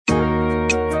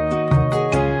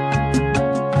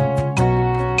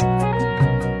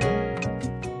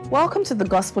Welcome to the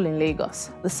Gospel in Lagos,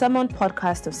 the sermon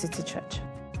podcast of City Church.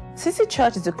 City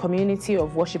Church is a community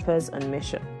of worshippers on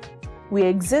mission. We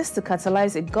exist to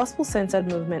catalyze a gospel-centered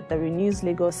movement that renews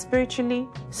Lagos spiritually,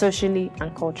 socially,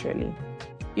 and culturally.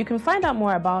 You can find out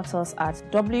more about us at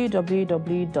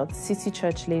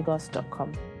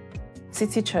www.citychurchlagos.com.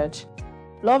 City Church.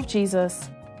 Love Jesus,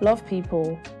 love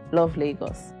people, love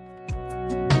Lagos.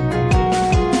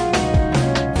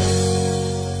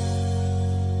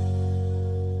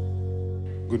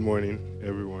 Good morning,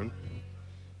 everyone.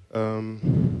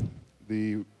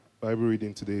 The Bible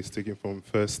reading today is taken from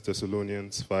 1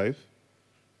 Thessalonians 5,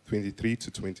 23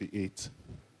 to 28.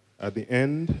 At the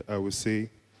end, I will say,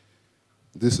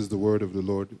 "This is the word of the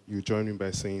Lord." You join me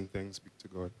by saying, "Thanks be to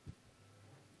God."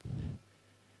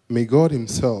 May God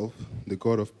himself, the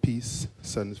God of peace,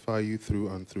 sanctify you through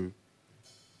and through.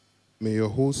 May your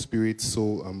whole spirit,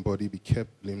 soul, and body be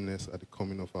kept blameless at the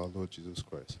coming of our Lord Jesus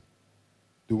Christ.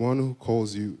 The one who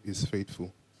calls you is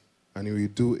faithful, and he will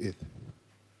do it.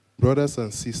 Brothers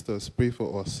and sisters, pray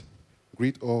for us.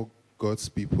 Greet all God's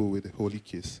people with a holy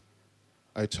kiss.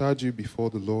 I charge you before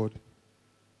the Lord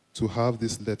to have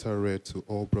this letter read to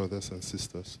all brothers and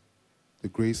sisters. The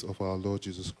grace of our Lord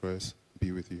Jesus Christ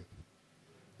be with you.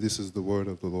 This is the word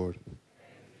of the Lord.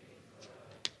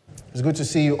 It's good to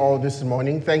see you all this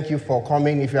morning. Thank you for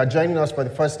coming. If you are joining us for the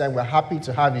first time, we're happy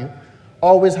to have you.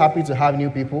 Always happy to have new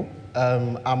people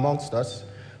amongst us.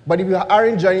 But if you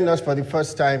aren't joining us for the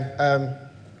first time,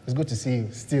 it's good to see you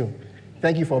still.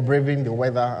 Thank you for braving the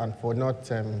weather and for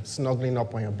not snuggling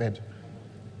up on your bed.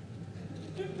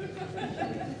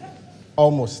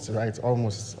 Almost, right?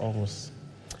 Almost.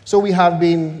 So we have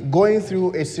been going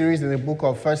through a series in the book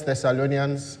of 1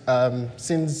 Thessalonians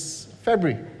since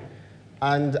February.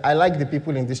 And I like the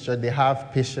people in this church. They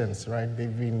have patience, right?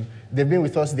 They've been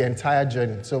with us the entire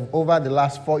journey. So over the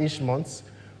last 4-ish months,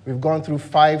 we've gone through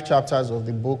 5 chapters of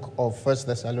the book of 1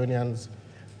 Thessalonians.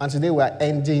 And today we're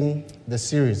ending the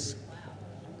series.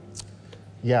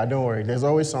 Yeah, don't worry. There's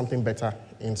always something better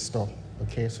in store.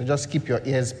 Okay, so just keep your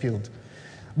ears peeled.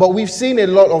 But we've seen a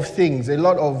lot of things, a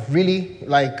lot of really,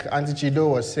 like Auntie Chido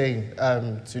was saying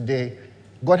today,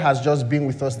 God has just been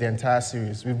with us the entire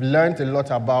series. We've learned a lot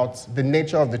about the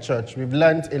nature of the church. We've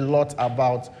learned a lot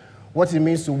about what it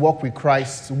means to walk with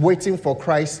Christ, waiting for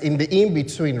Christ in the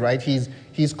in-between, right?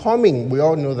 He's coming. We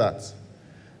all know that.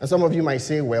 And some of you might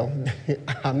say, well,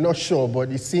 I'm not sure,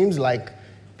 but it seems like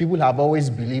people have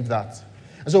always believed that.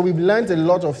 And so we've learned a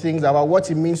lot of things about what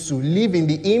it means to live in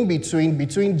the in-between,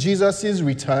 between Jesus'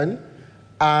 return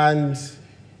and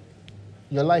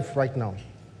your life right now.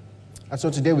 And so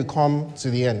today we come to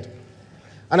the end.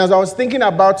 And as I was thinking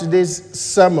about today's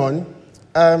sermon,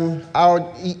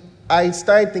 I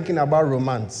started thinking about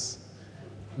romance.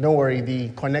 Don't worry, the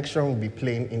connection will be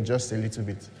playing in just a little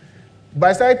bit. But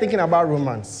I started thinking about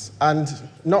romance, and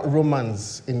not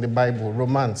romance in the Bible,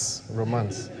 romance.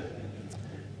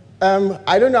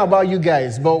 I don't know about you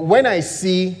guys, but when I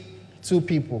see two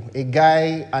people, a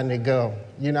guy and a girl,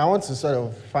 I want to sort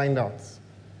of find out,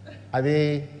 are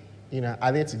they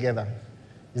together?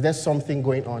 Is there something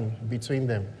going on between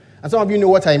them? And some of you know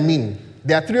what I mean.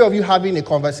 There are 3 of you having a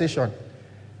conversation.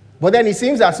 But then it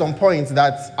seems at some point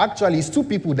that actually it's 2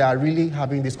 people that are really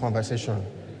having this conversation.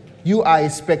 You are a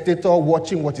spectator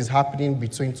watching what is happening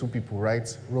between 2 people,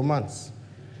 right? Romance.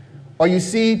 Or you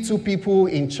see 2 people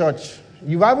in church.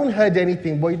 You haven't heard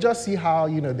anything, but you just see how,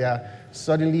 they are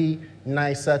suddenly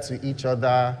nicer to each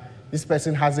other. This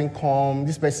person hasn't come.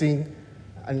 This person...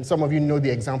 And some of you know the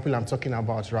example I'm talking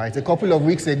about, right? A couple of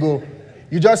weeks ago,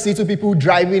 you just see 2 people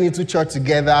driving into church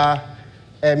together.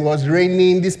 It was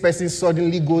raining. This person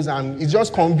suddenly goes and it's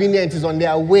just convenient. It's on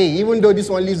their way, even though this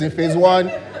one lives in phase 1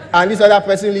 and this other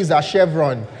person lives at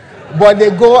Chevron. But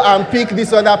they go and pick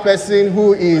this other person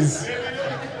who is...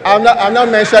 I'm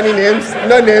not mentioning names.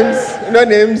 No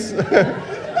names.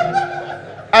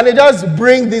 And they just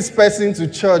bring this person to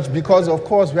church because, of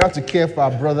course, we have to care for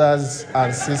our brothers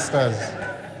and sisters.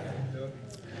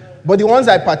 But the ones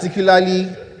I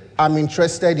particularly am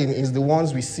interested in is the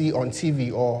ones we see on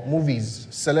TV or movies,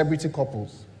 celebrity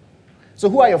couples.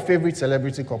 So who are your favorite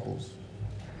celebrity couples?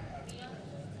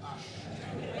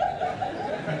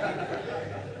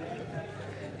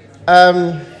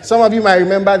 Some of you might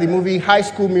remember the movie High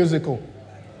School Musical.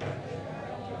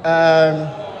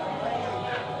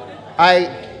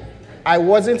 I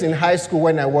wasn't in high school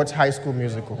when I watched High School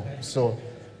Musical, so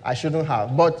I shouldn't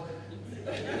have. But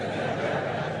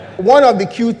one of the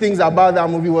cute things about that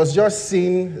movie was just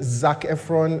seeing Zac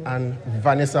Efron and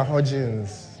Vanessa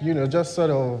Hudgens, just sort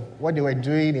of what they were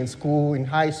doing in school, in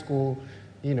high school,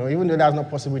 Even though that's not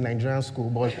possible in Nigerian school,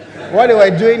 but what they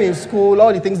were doing in school,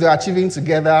 all the things they were achieving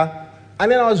together.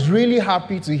 And then I was really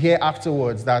happy to hear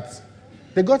afterwards that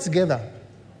they got together.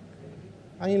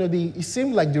 And it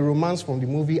seemed like the romance from the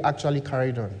movie actually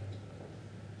carried on.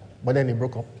 But then they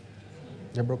broke up.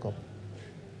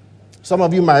 Some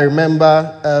of you might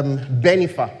remember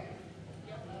Benifer.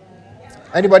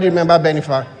 Anybody remember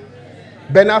Benifer?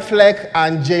 Ben Affleck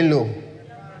and J-Lo.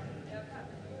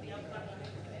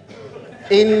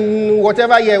 In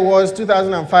whatever year it was,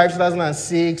 2005,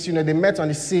 2006, they met on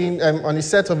the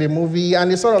set of a movie,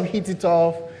 and they sort of hit it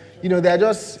off.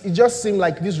 It just seemed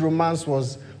like this romance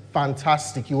was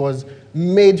fantastic. It was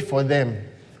made for them.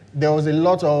 There was a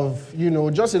lot of,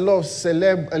 just a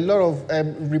lot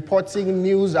of reporting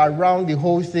news around the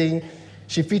whole thing.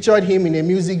 She featured him in a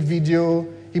music video.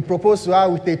 He proposed to her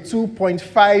with a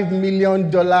 $2.5 million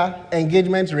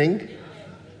engagement ring.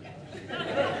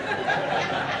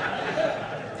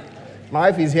 My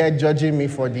wife is here judging me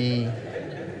for the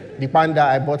panda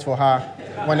I bought for her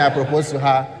when I proposed to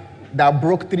her that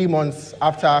broke 3 months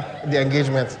after the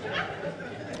engagement.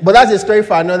 But that's a story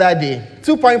for another day.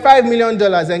 $2.5 million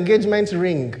engagement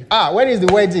ring. When is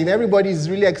the wedding? Everybody is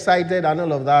really excited and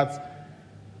all of that.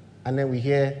 And then we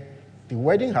hear the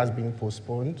wedding has been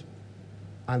postponed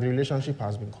and the relationship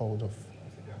has been called off.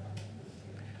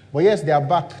 But yes, they are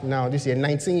back now this year,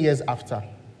 19 years after.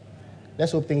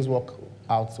 Let's hope things work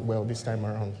out well this time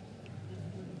around.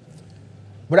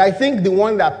 But I think the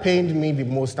one that pained me the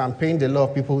most and pained a lot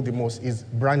of people the most is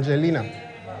Brangelina.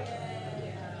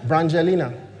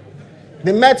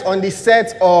 They met on the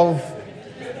set of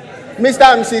Mr.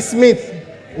 and Mrs. Smith,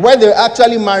 where they were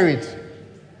actually married.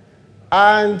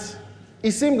 And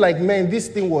it seemed like, this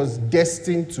thing was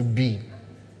destined to be.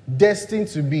 Destined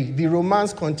to be. The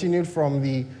romance continued from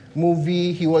the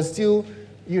movie. He was still,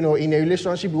 in a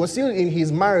relationship. He was still in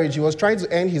his marriage. He was trying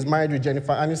to end his marriage with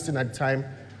Jennifer Aniston at the time.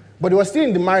 But he was still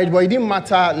in the marriage, but it didn't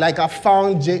matter. Like, I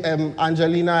found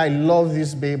Angelina. I love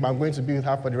this babe. I'm going to be with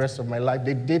her for the rest of my life.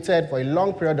 They dated for a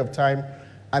long period of time,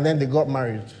 and then they got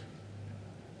married.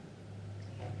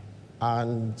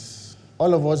 And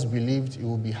all of us believed it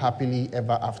would be happily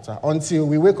ever after, until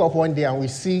we wake up one day and we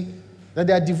see that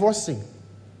they are divorcing.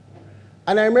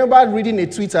 And I remember reading a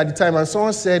tweet at the time, and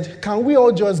someone said, can we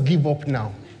all just give up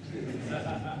now?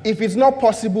 If it's not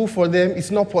possible for them,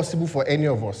 it's not possible for any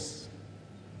of us.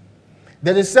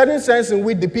 There's a certain sense in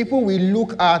which the people we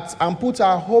look at and put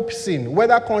our hopes in,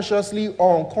 whether consciously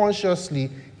or unconsciously,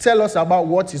 tell us about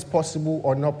what is possible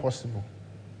or not possible.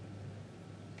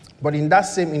 But in that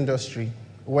same industry,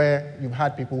 where you've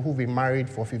had people who've been married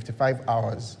for 55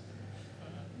 hours,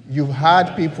 you've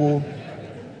had people,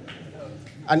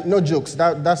 and no jokes,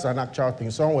 that's an actual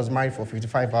thing. Someone was married for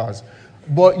 55 hours.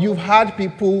 But you've had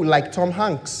people like Tom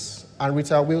Hanks and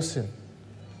Rita Wilson,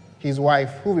 his wife,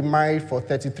 who've been married for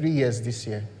 33 years this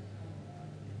year.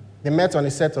 They met on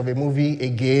the set of a movie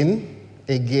again,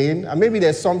 and maybe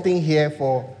there's something here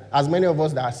for as many of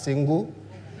us that are single.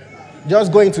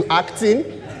 Just go into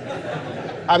acting,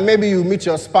 and maybe you meet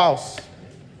your spouse.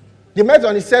 They met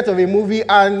on the set of a movie,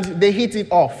 and they hit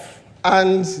it off.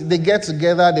 And they get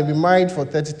together. They've been married for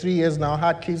 33 years now,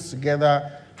 had kids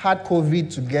together, had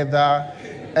COVID together.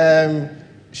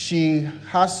 She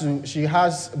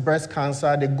has breast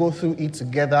cancer. They go through it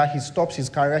together. He stops his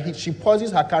career. She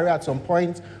pauses her career at some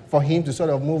point for him to sort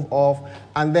of move off.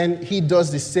 And then he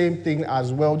does the same thing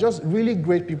as well. Just really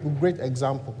great people, great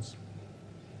examples.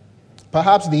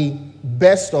 Perhaps the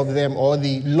best of them or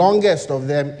the longest of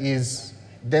them is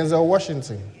Denzel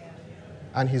Washington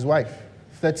and his wife.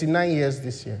 39 years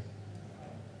this year.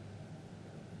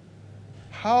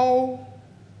 How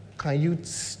can you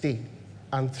stay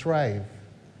and thrive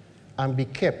and be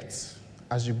kept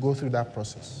as you go through that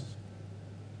process?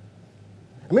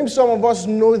 Maybe some of us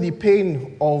know the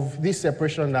pain of this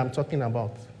separation that I'm talking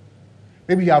about.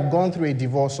 Maybe you have gone through a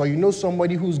divorce, or you know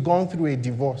somebody who's gone through a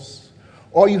divorce,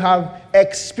 or you have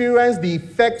experienced the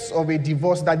effects of a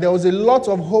divorce, that there was a lot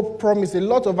of hope, promise, a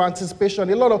lot of anticipation,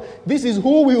 a lot of, this is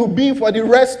who we will be for the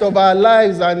rest of our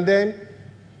lives, and then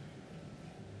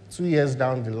 2 years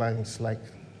down the line, it's like,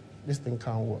 this thing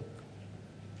can't work.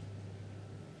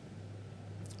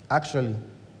 Actually,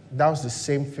 that was the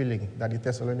same feeling that the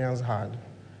Thessalonians had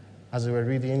as they were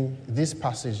reading this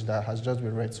passage that has just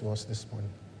been read to us this morning.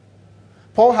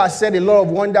 Paul has said a lot of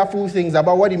wonderful things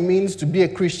about what it means to be a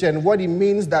Christian, what it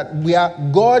means that we are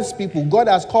God's people. God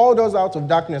has called us out of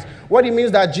darkness. What it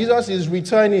means that Jesus is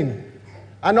returning.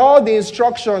 And all the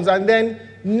instructions. And then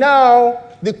now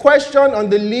the question on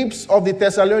the lips of the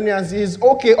Thessalonians is,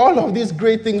 okay, all of these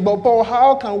great things, but Paul,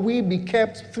 how can we be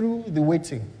kept through the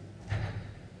waiting?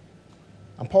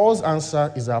 And Paul's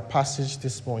answer is our passage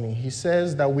this morning. He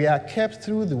says that we are kept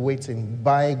through the waiting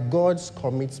by God's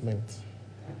commitment,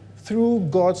 through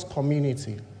God's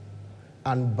community,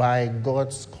 and by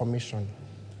God's commission.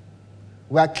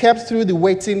 We are kept through the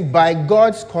waiting by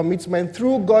God's commitment,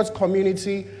 through God's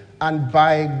community, and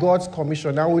by God's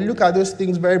commission. Now, we'll look at those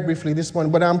things very briefly this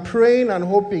morning, but I'm praying and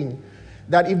hoping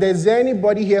that if there's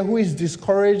anybody here who is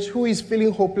discouraged, who is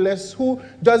feeling hopeless, who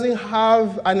doesn't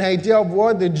have an idea of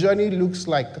what the journey looks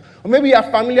like, or maybe you're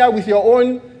familiar with your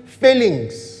own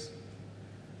failings,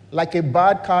 like a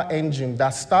bad car engine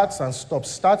that starts and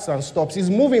stops, is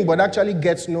moving but actually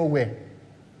gets nowhere.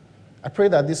 I pray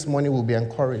that this morning we'll be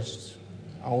encouraged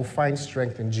and we'll find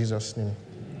strength in Jesus' name.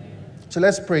 So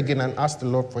let's pray again and ask the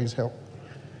Lord for his help.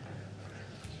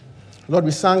 Lord,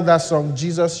 we sang that song,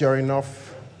 Jesus, You're Enough.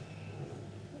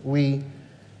 It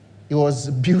was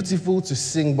beautiful to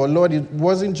sing, but Lord, it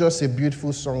wasn't just a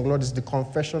beautiful song. Lord, it's the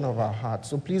confession of our heart.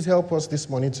 So please help us this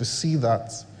morning to see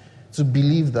that, to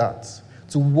believe that,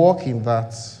 to walk in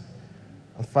that.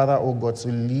 And Father, oh God, to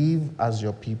live as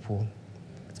your people.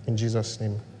 In Jesus'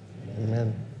 name,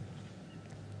 amen.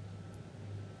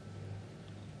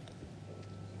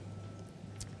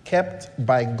 Kept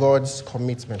by God's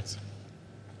commitment.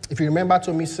 If you remember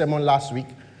Tommy's sermon last week,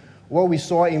 what we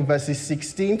saw in verses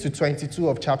 16 to 22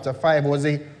 of chapter 5 was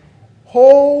a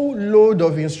whole load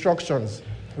of instructions.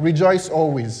 Rejoice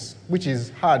always, which is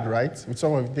hard, right? With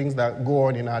some of the things that go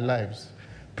on in our lives.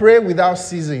 Pray without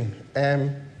ceasing.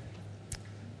 I'm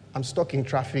stuck in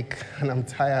traffic and I'm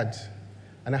tired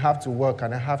and I have to work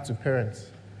and I have to parent.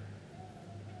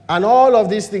 And all of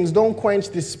these things don't quench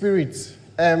the spirit.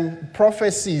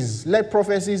 Prophecies, let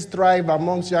prophecies thrive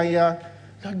amongst you.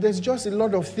 Like there's just a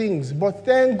lot of things. But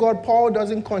thank God Paul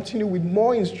doesn't continue with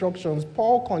more instructions.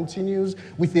 Paul continues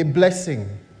with a blessing.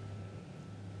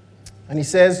 And he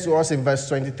says to us in verse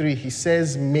 23, he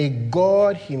says, may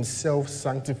God himself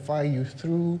sanctify you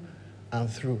through and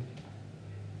through.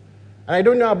 And I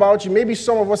don't know about you, maybe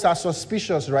some of us are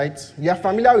suspicious, right? You are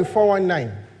familiar with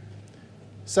 419.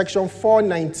 Section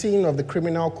 419 of the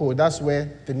Criminal Code, that's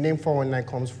where the name 419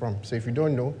 comes from. So if you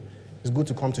don't know, it's good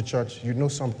to come to church. You know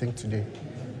something today.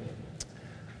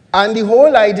 And the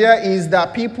whole idea is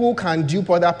that people can dupe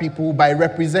other people by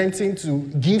representing to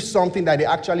give something that they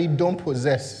actually don't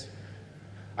possess.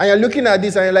 And you're looking at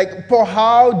this and you're like, Paul,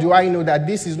 how do I know that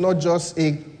this is not just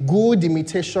a good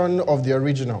imitation of the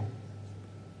original?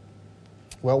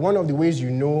 Well, one of the ways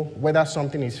you know whether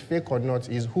something is fake or not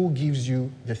is who gives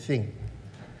you the thing.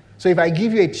 So if I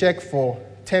give you a check for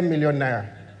 10 million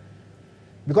naira,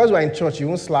 because we're in church, you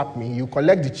won't slap me. You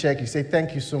collect the check, you say,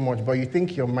 thank you so much, but you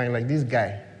think in your mind, like this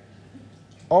guy,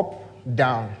 up,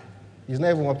 down, he's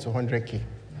not even up to 100K.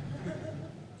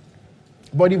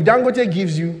 But if Dangote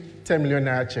gives you 10 million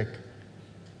naira check,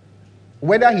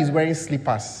 whether he's wearing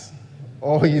slippers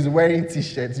or he's wearing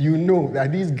t-shirts, you know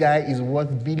that this guy is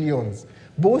worth billions,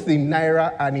 both in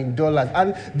naira and in dollars.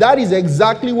 And that is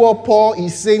exactly what Paul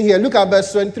is saying here. Look at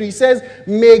verse 23. He says,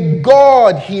 may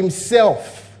God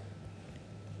himself.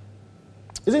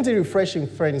 Isn't it refreshing,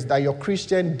 friends, that your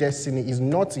Christian destiny is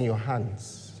not in your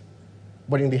hands,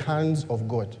 but in the hands of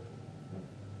God?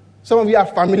 Some of you are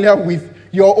familiar with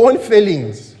your own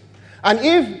failings. And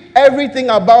if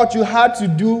everything about you had to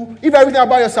do, if everything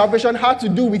about your salvation had to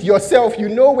do with yourself, you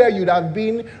know where you'd have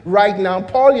been right now.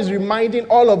 Paul is reminding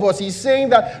all of us, he's saying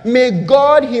that may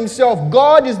God himself,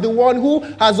 God is the one who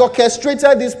has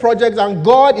orchestrated this project and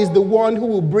God is the one who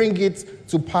will bring it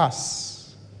to pass.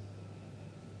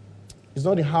 It's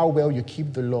not in how well you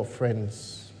keep the law,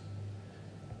 friends.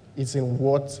 It's in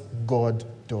what God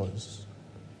does.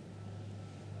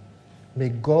 May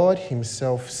God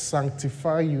himself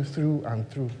sanctify you through and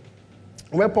through.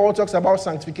 When Paul talks about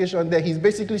sanctification there, he's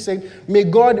basically saying, may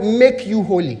God make you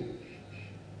holy.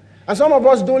 And some of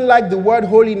us don't like the word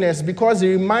holiness because it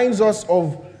reminds us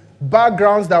of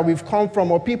backgrounds that we've come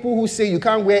from, or people who say you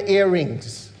can't wear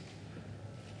earrings.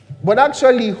 But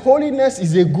actually, holiness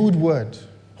is a good word.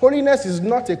 Holiness is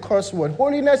not a curse word.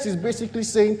 Holiness is basically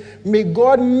saying, may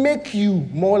God make you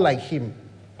more like him.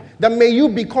 That may you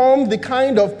become the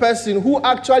kind of person who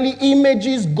actually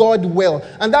images God well.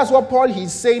 And that's what Paul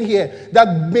is saying here.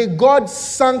 That may God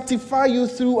sanctify you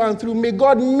through and through. May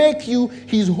God make you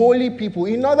his holy people.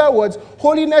 In other words,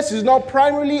 holiness is not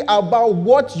primarily about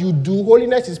what you do.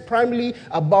 Holiness is primarily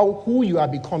about who you are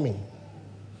becoming.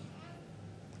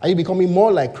 Are you becoming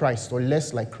more like Christ or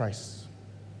less like Christ?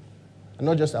 And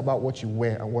not just about what you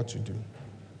wear and what you do.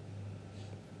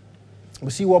 We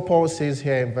see what Paul says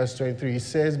here in verse 23. He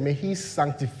says, may he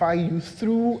sanctify you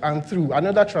through and through.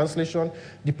 Another translation,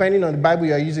 depending on the Bible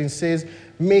you are using, says,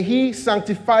 may he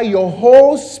sanctify your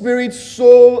whole spirit,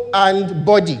 soul, and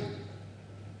body.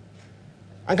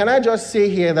 And can I just say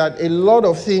here that a lot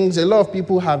of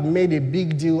people have made a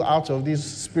big deal out of this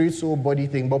spirit, soul, body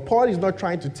thing. But Paul is not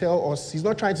trying to tell us, he's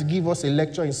not trying to give us a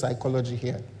lecture in psychology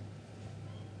here.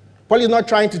 Paul is not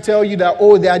trying to tell you that,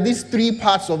 there are these three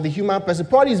parts of the human person.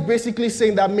 Paul is basically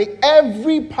saying that may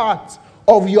every part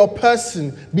of your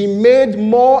person be made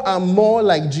more and more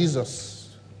like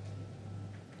Jesus.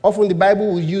 Often the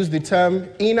Bible will use the term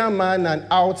inner man and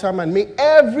outer man. May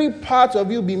every part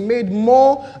of you be made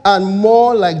more and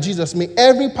more like Jesus. May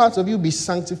every part of you be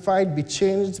sanctified, be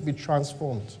changed, be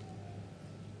transformed.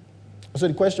 So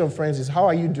the question, friends, is how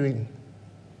are you doing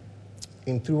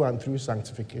in through and through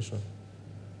sanctification?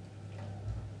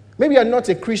 Maybe you're not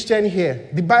a Christian here.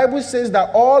 The Bible says that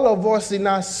all of us in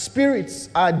our spirits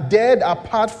are dead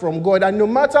apart from God. And no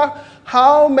matter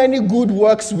how many good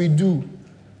works we do,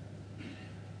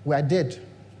 we are dead.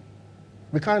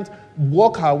 We can't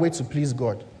walk our way to please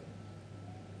God.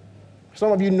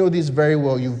 Some of you know this very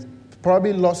well. You've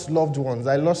probably lost loved ones.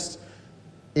 I lost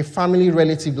a family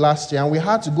relative last year, and we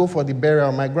had to go for the burial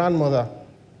of my grandmother.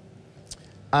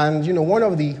 And, one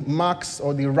of the marks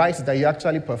or the rites that you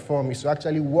actually perform is to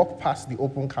actually walk past the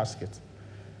open casket.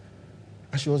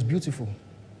 And she was beautiful.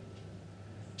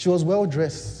 She was well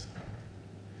dressed.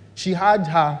 She had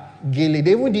her gele.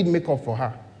 They even did makeup for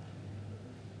her.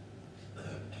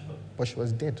 But she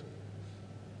was dead.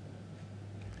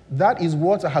 That is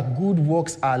what our good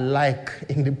works are like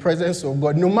in the presence of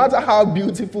God. No matter how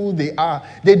beautiful they are,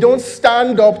 they don't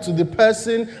stand up to the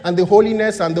person and the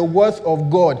holiness and the worth of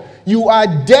God. You are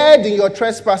dead in your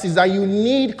trespasses and you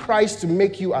need Christ to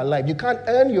make you alive. You can't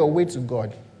earn your way to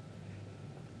God.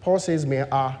 Paul says, may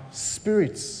our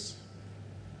spirits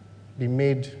be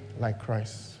made like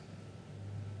Christ.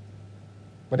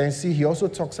 But then see, he also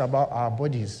talks about our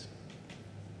bodies.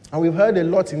 And we've heard a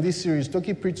lot in this series,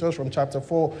 Toki preached us from chapter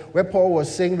 4, where Paul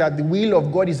was saying that the will of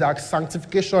God is our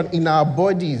sanctification in our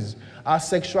bodies, our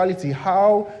sexuality.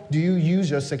 How do you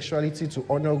use your sexuality to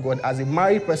honor God as a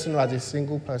married person or as a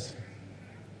single person?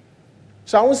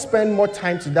 So I won't spend more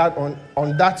time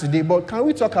on that today, but can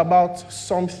we talk about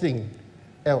something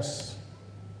else?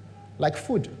 Like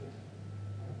food.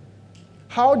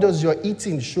 How does your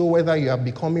eating show whether you are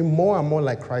becoming more and more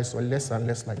like Christ or less and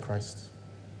less like Christ?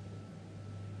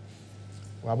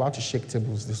 We're about to shake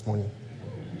tables this morning.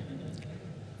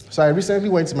 So I recently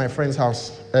went to my friend's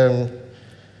house. My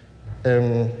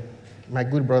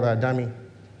good brother, Adami.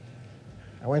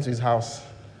 I went to his house,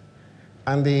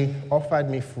 and they offered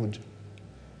me food.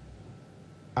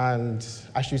 And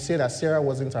I should say that Sarah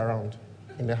wasn't around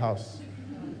in the house.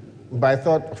 But I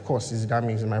thought, of course, it's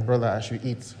Adami, he's my brother, I should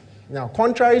eat. Now,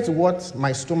 contrary to what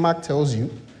my stomach tells you,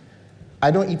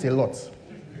 I don't eat a lot,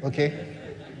 okay?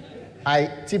 I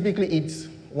typically eat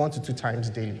 1 to 2 times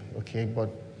daily, okay? But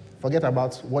forget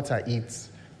about what I eat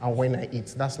and when I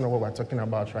eat. That's not what we're talking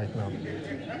about right now.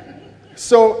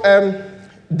 So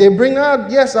they bring out,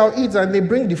 yes, I'll eat, and they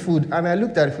bring the food. And I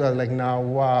looked at it, I was like, now,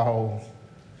 wow.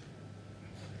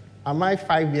 Am I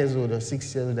 5 years old or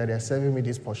 6 years old that they're serving me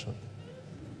this portion?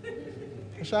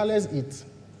 Shall let's eat.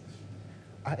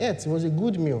 I ate. It was a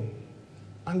good meal.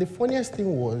 And the funniest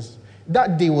thing was,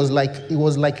 that day was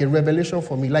like a revelation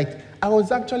for me. Like, I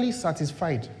was actually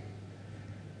satisfied.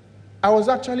 I was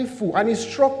actually full. And it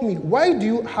struck me, why do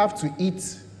you have to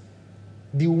eat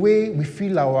the way we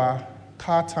fill our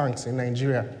car tanks in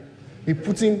Nigeria? We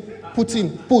put until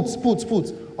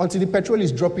the petrol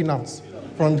is dropping out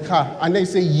from the car. And then you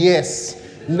say, yes,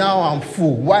 now I'm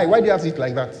full. Why? Why do you have to eat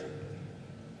like that?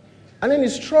 And then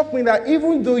it struck me that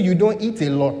even though you don't eat a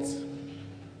lot,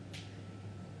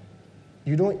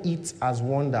 you don't eat as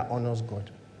one that honors God.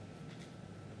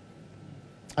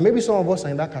 And maybe some of us are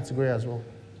in that category as well.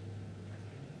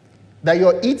 That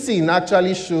your eating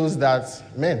actually shows that,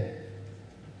 man,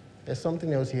 there's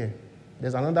something else here.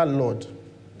 There's another Lord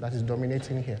that is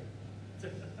dominating here.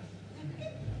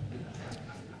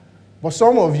 But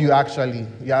some of you actually,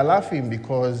 you are laughing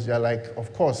because you're like,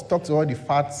 of course, talk to all the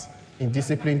fat,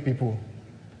 indisciplined people.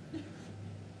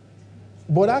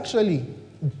 But actually,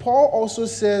 Paul also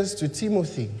says to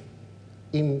Timothy,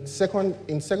 in 1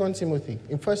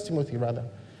 Timothy rather,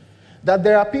 that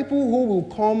there are people who will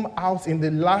come out in the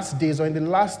last days or in the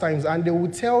last times and they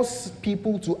will tell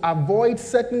people to avoid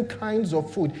certain kinds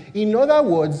of food. In other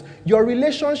words, your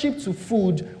relationship to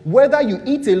food, whether you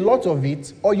eat a lot of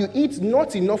it or you eat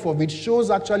not enough of it, shows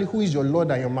actually who is your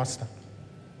Lord and your Master.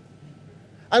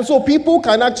 And so people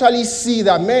can actually see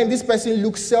that, man, this person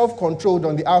looks self-controlled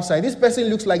on the outside. This person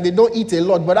looks like they don't eat a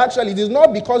lot. But actually, it is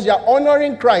not because you are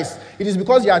honoring Christ. It is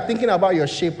because you are thinking about your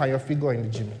shape and your figure in the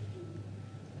gym.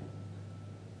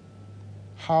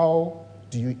 How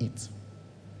do you eat?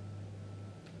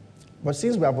 But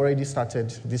since we have already started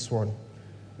this one,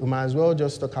 we might as well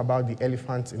just talk about the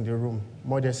elephant in the room,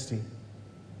 modesty.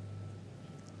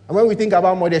 And when we think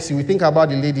about modesty, we think about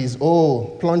the ladies,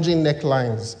 plunging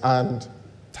necklines and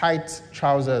tight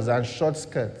trousers and short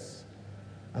skirts.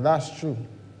 And that's true.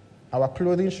 Our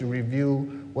clothing should reveal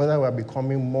whether we're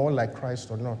becoming more like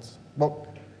Christ or not. But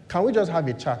can we just have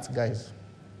a chat, guys?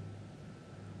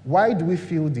 Why do we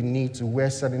feel the need to wear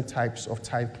certain types of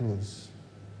tight clothes?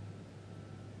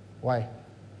 Why?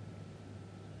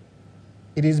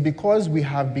 It is because we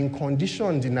have been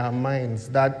conditioned in our minds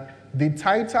that the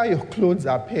tighter your clothes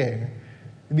appear,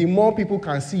 the more people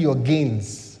can see your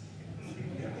gains.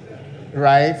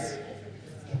 Right?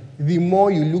 The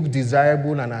more you look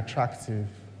desirable and attractive.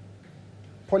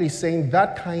 Paul is saying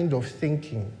that kind of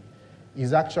thinking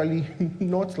is actually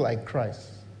not like Christ.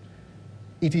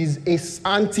 It is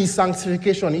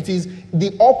anti-sanctification. It is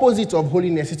the opposite of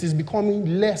holiness. It is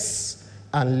becoming less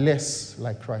and less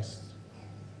like Christ.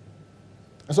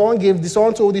 Someone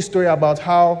told this story about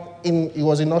how it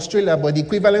was in Australia, but the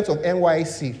equivalent of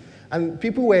NYC. And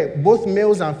people were, both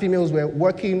males and females were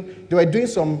working, they were doing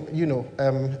some,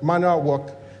 manual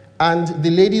work. And the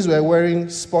ladies were wearing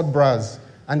sport bras.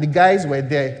 And the guys were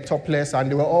there, topless,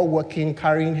 and they were all working,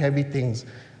 carrying heavy things.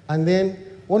 And then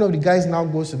one of the guys now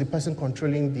goes to the person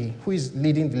who is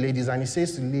leading the ladies, and he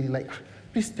says to the lady,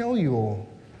 please tell your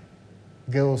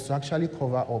girls to actually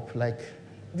cover up.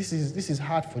 This is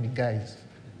hard for the guys.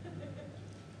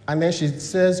 And then she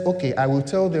says, okay, I will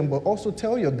tell them, but also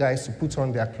tell your guys to put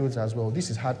on their clothes as well. This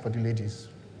is hard for the ladies.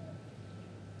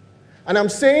 And I'm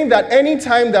saying that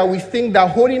anytime that we think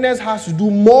that holiness has to do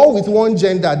more with one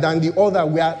gender than the other,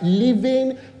 we are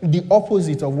living the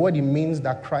opposite of what it means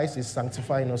that Christ is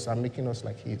sanctifying us and making us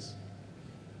like He is.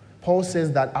 Paul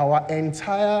says that our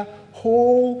entire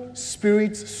whole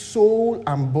spirit, soul,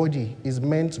 and body is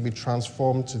meant to be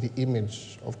transformed to the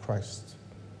image of Christ.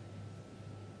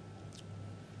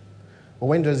 But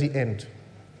when does he end?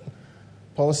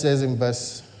 Paul says in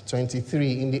verse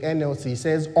 23, in the NLT, he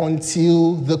says,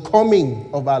 until the coming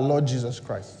of our Lord Jesus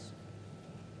Christ.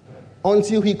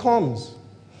 Until he comes.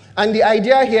 And the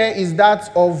idea here is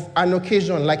that of an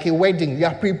occasion, like a wedding. You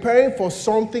are preparing for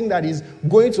something that is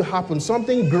going to happen,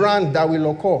 something grand that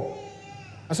will occur.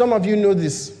 And some of you know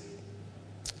this.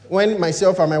 When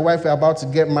myself and my wife were about to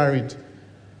get married,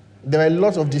 there were a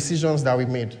lot of decisions that we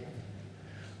made.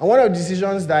 And one of the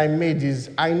decisions that I made is,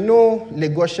 I know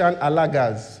Lagosian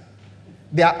Alagas,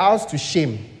 they are out to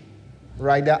shame,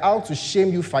 right? They're out to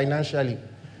shame you financially.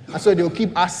 And so they'll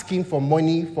keep asking for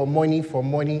money, for money, for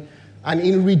money. And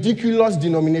in ridiculous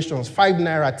denominations, 5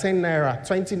 naira, 10 naira,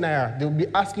 20 naira, they'll be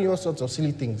asking you all sorts of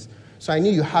silly things. So I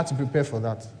knew you had to prepare for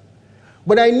that.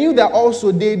 But I knew that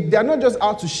also they're not just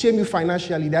out to shame you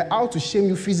financially, they're out to shame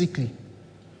you physically.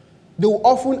 They will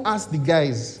often ask the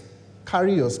guys,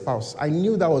 carry your spouse. I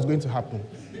knew that was going to happen.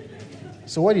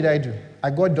 So what did I do? I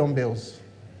got dumbbells.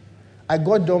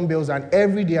 And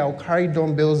every day I'll carry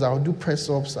dumbbells, I'll do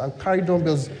press-ups, I'll carry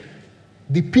dumbbells.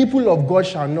 The people of God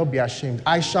shall not be ashamed.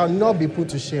 I shall not be put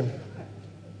to shame.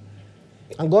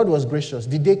 And God was gracious.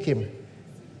 The day came.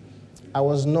 I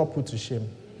was not put to shame.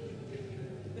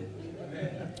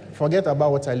 Forget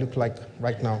about what I look like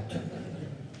right now.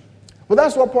 But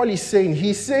that's what Paul is saying.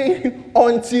 He's saying,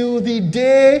 until the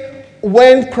day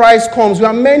when Christ comes, we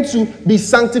are meant to be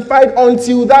sanctified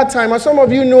until that time. And some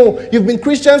of you know, you've been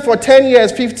Christians for 10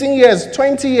 years, 15 years,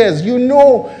 20 years. You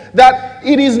know that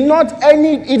it is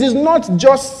not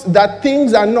just that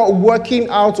things are not working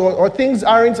out or things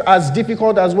aren't as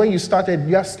difficult as when you started.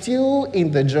 You are still in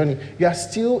the journey. You are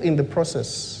still in the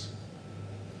process.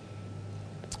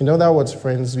 In other words,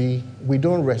 friends, we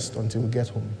don't rest until we get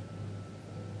home.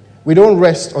 We don't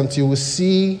rest until we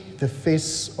see the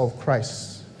face of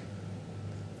Christ.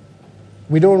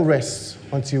 We don't rest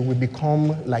until we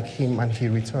become like Him and He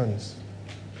returns.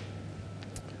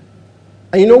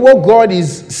 And you know what God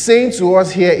is saying to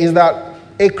us here is that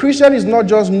a Christian is not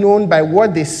just known by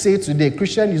what they say today. A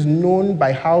Christian is known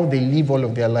by how they live all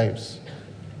of their lives.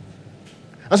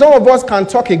 And some of us can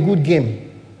talk a good game.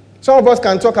 Some of us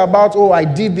can talk about, I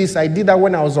did this, I did that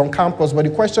when I was on campus. But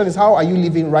the question is, how are you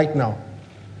living right now?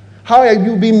 How are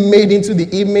you being made into the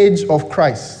image of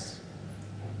Christ?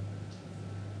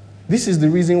 This is the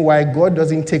reason why God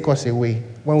doesn't take us away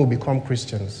when we become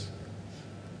Christians.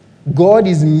 God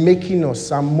is making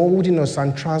us and molding us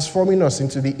and transforming us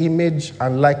into the image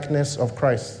and likeness of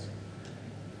Christ.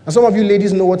 And some of you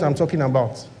ladies know what I'm talking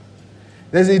about.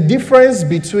 There's a difference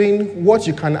between what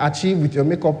you can achieve with your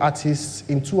makeup artist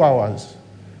in 2 hours,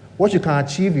 what you can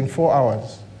achieve in 4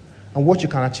 hours, and what you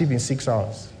can achieve in 6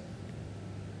 hours.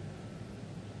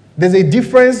 There's a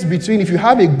difference between if you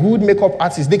have a good makeup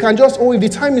artist, they can just, if the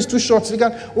time is too short, they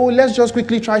can, let's just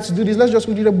quickly try to do this, let's just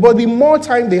quickly do that. But the more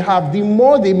time they have, the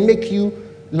more they make you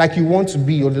like you want to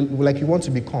be or like you want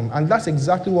to become. And that's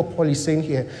exactly what Paul is saying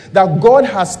here. That God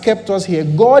has kept us here.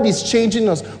 God is changing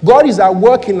us. God is at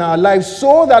work in our lives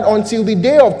so that until the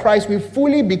day of Christ, we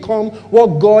fully become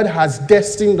what God has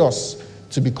destined us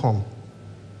to become.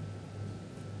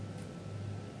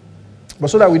 But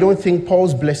so that we don't think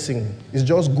Paul's blessing is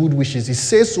just good wishes. He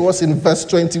says to us in verse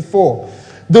 24,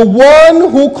 the one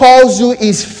who calls you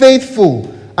is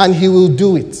faithful and he will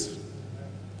do it.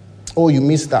 Oh, you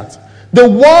missed that. The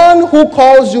one who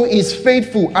calls you is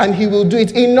faithful and he will do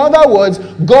it. In other words,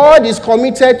 God is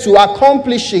committed to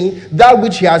accomplishing that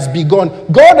which he has begun.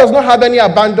 God does not have any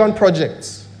abandoned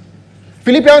projects.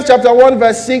 Philippians chapter 1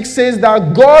 verse 6 says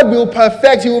that God will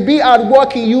perfect, he will be at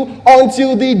work in you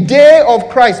until the day of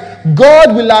Christ.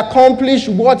 God will accomplish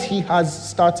what he has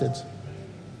started.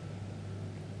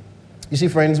 You see,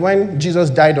 friends, when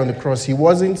Jesus died on the cross, he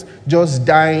wasn't just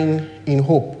dying in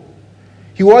hope.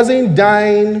 He wasn't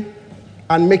dying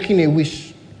and making a wish.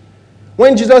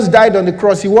 When Jesus died on the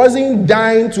cross, he wasn't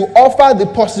dying to offer the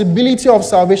possibility of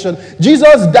salvation.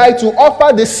 Jesus died to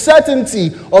offer the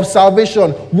certainty of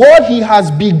salvation. What he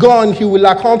has begun, he will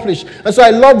accomplish. And so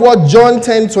I love what John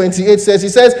 10:28 says. He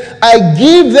says, I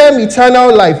give them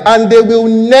eternal life, and they will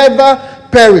never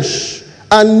perish,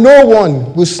 and no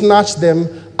one will snatch them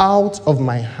out of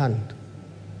my hand.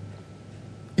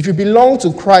 If you belong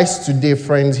to Christ today,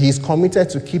 friends, he is committed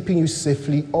to keeping you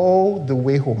safely all the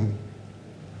way home.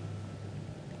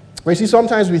 But you see,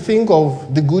 sometimes we think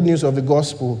of the good news of the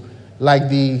gospel like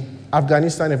the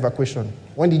Afghanistan evacuation,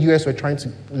 when the US were trying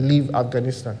to leave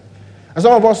Afghanistan. And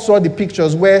some of us saw the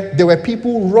pictures where there were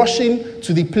people rushing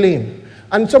to the plane.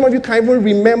 And some of you can even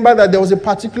remember that there was a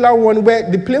particular one where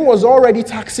the plane was already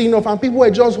taxiing off and people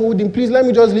were just holding, please, let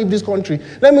me just leave this country.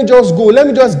 Let me just go. Let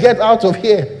me just get out of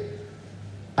here.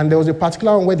 And there was a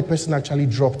particular one where the person actually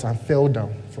dropped and fell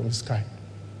down from the sky.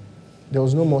 There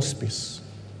was no more space.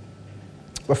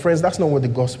 But friends, that's not what the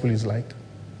gospel is like.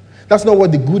 That's not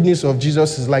what the good news of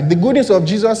Jesus is like. The good news of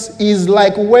Jesus is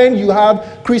like when you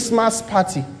have Christmas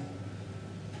party.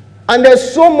 And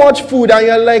there's so much food and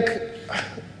you're like,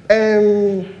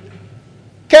 can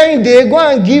they go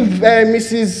and give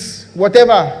Mrs.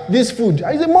 whatever this food?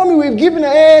 I said, Mommy, we've given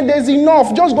her, there's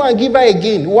enough. Just go and give her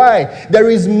again. Why? There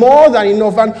is more than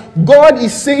enough. And God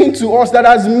is saying to us that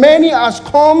as many as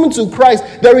come to Christ,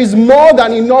 there is more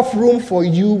than enough room for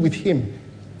you with him.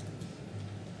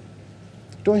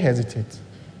 Don't hesitate.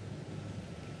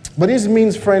 But this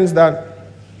means, friends, that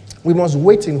we must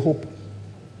wait in hope.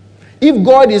 If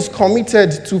God is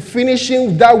committed to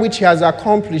finishing that which he has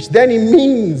accomplished, then it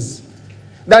means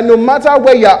that no matter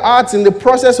where you're at in the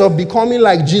process of becoming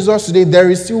like Jesus today,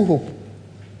 there is still hope.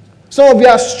 Some of you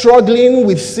are struggling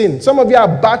with sin. Some of you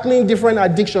are battling different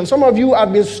addictions. Some of you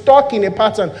have been stuck in a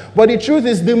pattern. But the truth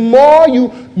is, the more you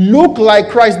look like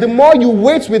Christ, the more you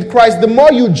wait with Christ, the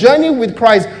more you journey with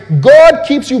Christ, God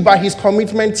keeps you by his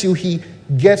commitment till he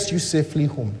gets you safely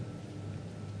home.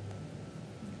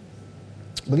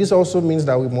 But this also means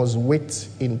that we must wait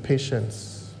in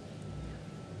patience.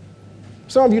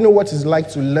 Some of you know what it's like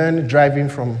to learn driving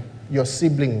from your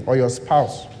sibling or your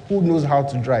spouse who knows how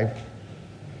to drive.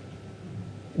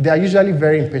 They are usually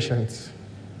very impatient.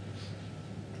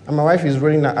 And my wife is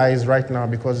rolling her eyes right now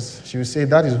because she will say,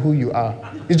 that is who you are.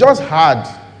 It's just hard.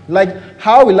 Like,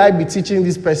 how will I be teaching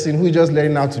this person who is just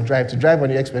learning how to drive on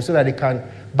the express so that they can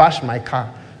bash my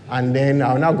car? And then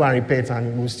I'll now go and repair it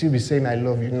and we'll still be saying, I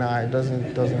love you. Nah, it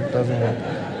doesn't work.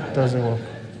 It doesn't work.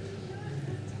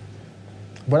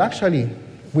 But actually,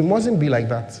 we mustn't be like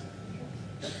that.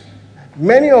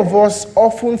 Many of us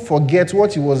often forget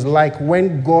what it was like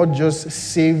when God just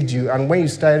saved you and when you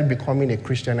started becoming a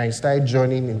Christian and you started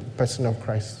journeying in the person of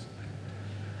Christ.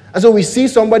 And so we see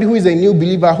somebody who is a new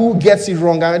believer who gets it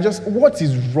wrong and what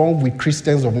is wrong with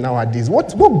Christians of nowadays?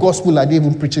 What gospel are they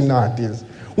even preaching nowadays?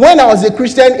 When I was a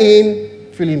Christian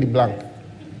in, fill in the blank.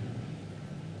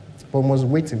 But we must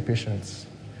wait in patience.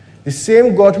 The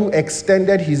same God who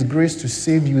extended his grace to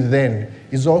save you then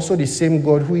is also the same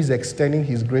God who is extending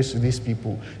his grace to these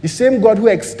people. The same God who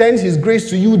extends his grace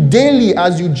to you daily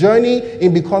as you journey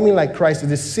in becoming like Christ is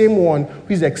the same one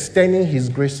who is extending his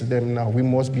grace to them now. We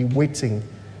must be waiting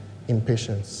in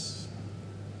patience.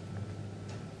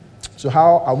 So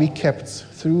how are we kept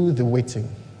through the waiting?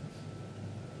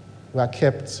 We are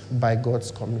kept by God's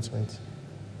commitment.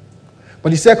 But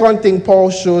the second thing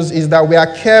Paul shows is that we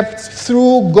are kept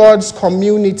through God's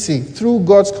community. Through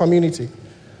God's community.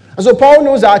 And so Paul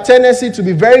knows our tendency to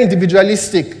be very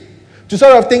individualistic, to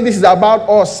sort of think this is about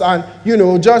us and,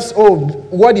 just,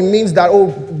 what it means that,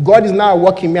 God is now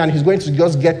working me and he's going to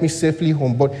just get me safely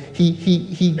home. But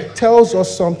he tells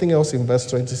us something else in verse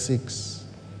 26.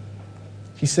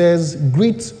 He says,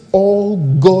 greet all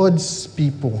God's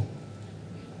people.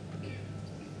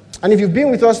 And if you've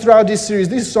been with us throughout this series,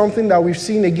 this is something that we've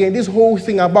seen again, this whole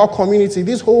thing about community,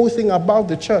 this whole thing about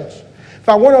the church. In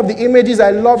fact, one of the images I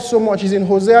love so much is in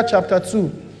Hosea chapter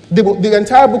 2. The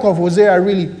entire book of Hosea,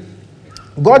 really.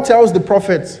 God tells the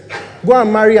prophets, go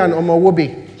and marry an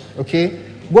Omowobe, okay?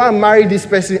 Go and marry this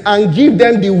person and give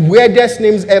them the weirdest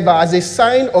names ever as a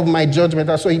sign of my judgment.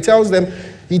 And so he tells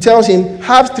him,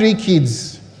 have 3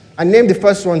 kids. And name the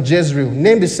first one Jezreel.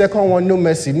 Name the second one No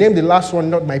Mercy. Name the last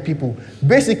one Not My People.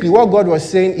 Basically, what God was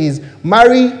saying is,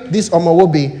 marry this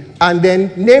Omowobe and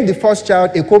then name the first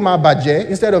child Ekoma Baje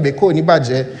instead of Eko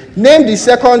Nibaje. Name the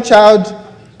second child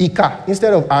Ika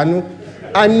instead of Anu.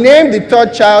 And name the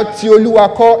third child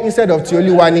Tioluwako instead of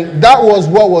Tioluwani. That was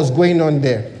what was going on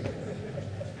there.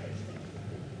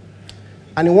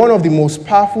 And in one of the most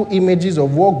powerful images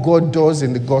of what God does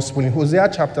in the gospel, in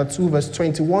Hosea chapter 2, verse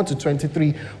 21 to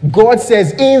 23, God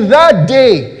says, in that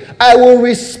day I will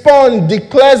respond,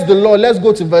 declares the Lord. Let's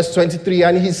go to verse 23.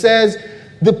 And he says,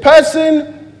 the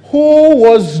person who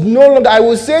was no longer, I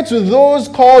will say to those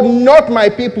called not my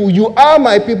people, you are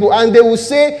my people. And they will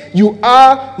say, you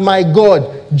are my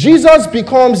God. Jesus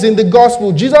becomes, in the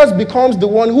gospel, Jesus becomes the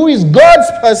one who is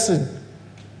God's person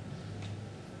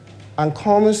and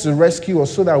comes to rescue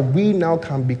us so that we now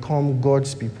can become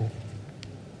God's people.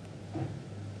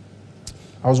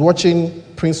 I was watching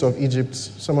Prince of Egypt.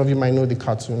 Some of you might know the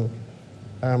cartoon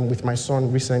with my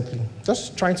son recently.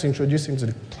 Just trying to introduce him to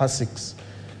the classics.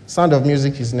 Sound of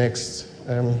Music is next.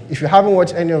 If you haven't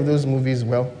watched any of those movies,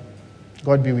 well,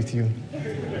 God be with you.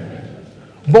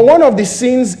 But one of the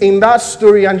scenes in that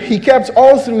story, and he kept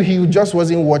all through, he just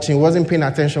wasn't watching, wasn't paying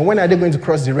attention. When are they going to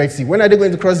cross the Red Sea? When are they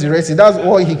going to cross the Red Sea? That's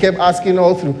all he kept asking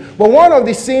all through. But one of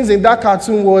the scenes in that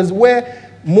cartoon was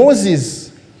where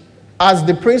Moses, as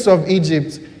the Prince of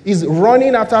Egypt, is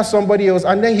running after somebody else,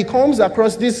 and then he comes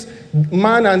across this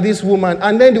man and this woman,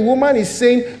 and then the woman is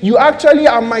saying, you actually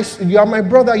are my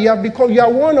brother, you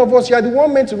are one of us, you are the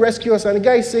one meant to rescue us. And the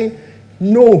guy is saying,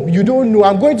 no, you don't know,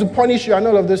 I'm going to punish you and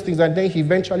all of those things. And then he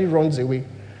eventually runs away.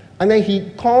 And then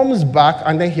he comes back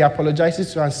and then he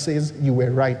apologizes to her and says, you were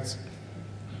right.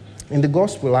 In the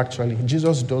gospel, actually,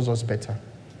 Jesus does us better.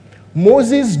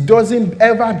 Moses doesn't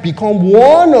ever become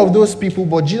one of those people,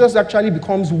 but Jesus actually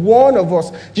becomes one of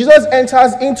us. Jesus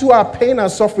enters into our pain and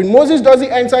suffering. Moses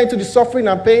doesn't enter into the suffering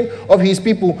and pain of his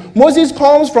people. Moses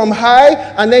comes from high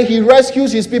and then he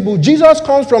rescues his people. Jesus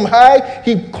comes from high,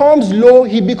 he comes low,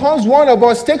 he becomes one of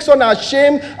us, takes on our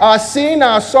shame, our sin,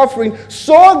 our suffering,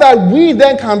 so that we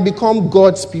then can become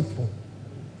God's people.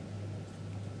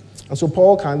 And so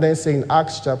Paul can then say in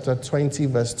Acts chapter 20,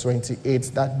 verse 28,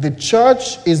 that the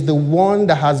church is the one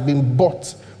that has been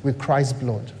bought with Christ's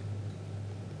blood.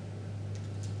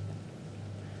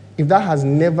 If that has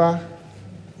never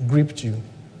gripped you,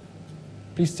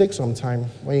 please take some time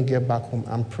when you get back home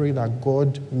and pray that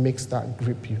God makes that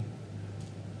grip you.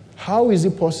 How is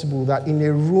it possible that in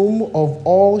a room of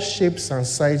all shapes and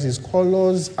sizes,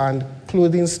 colors and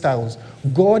clothing styles,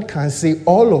 God can say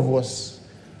all of us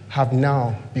have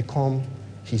now become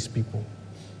his people?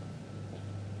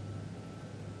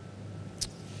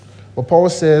 But Paul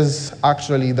says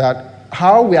actually that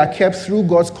how we are kept through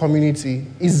God's community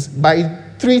is by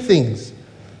 3 things.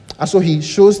 And so he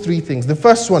shows 3 things. The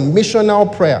first one,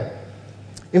 missional prayer.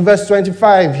 In verse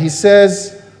 25, he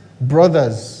says,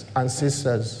 brothers and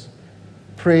sisters,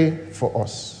 pray for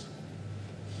us.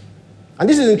 And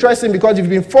this is interesting because if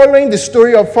you've been following the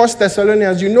story of 1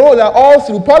 Thessalonians, you know that all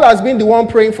through, Paul has been the one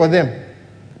praying for them.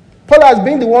 Paul has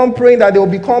been the one praying that they will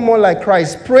become more like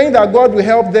Christ, praying that God will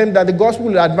help them, that the gospel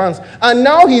will advance. And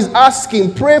now he's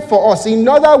asking, pray for us. In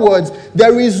other words,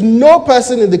 there is no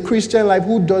person in the Christian life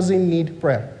who doesn't need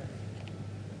prayer.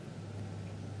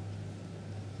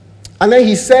 And then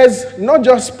he says, not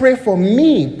just pray for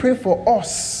me, pray for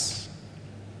us.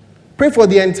 Pray for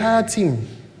the entire team.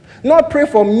 Not pray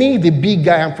for me, the big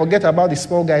guy, and forget about the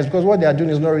small guys, because what they are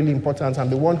doing is not really important. I'm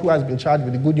the one who has been charged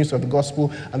with the good news of the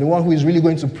gospel. I'm the one who is really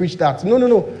going to preach that.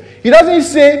 No. He doesn't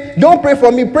say, don't pray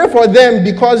for me, pray for them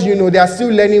because, they are still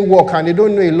learning work and they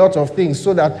don't know a lot of things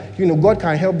so that, God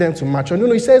can help them to mature.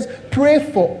 No, he says,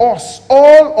 pray for us.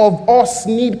 All of us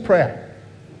need prayer.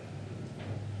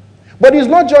 But it's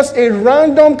not just a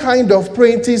random kind of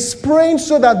praying. It is praying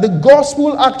so that the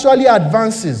gospel actually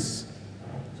advances.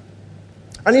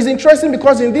 And it's interesting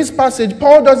because in this passage,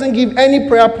 Paul doesn't give any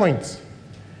prayer points.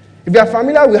 If you are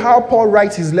familiar with how Paul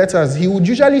writes his letters, he would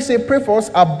usually say, pray for us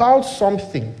about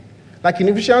something. Like in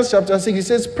Ephesians chapter 6, he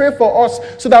says, pray for us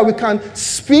so that we can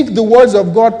speak the words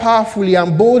of God powerfully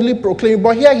and boldly proclaim.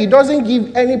 But here, he doesn't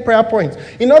give any prayer points.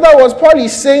 In other words, Paul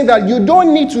is saying that you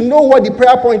don't need to know what the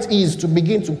prayer point is to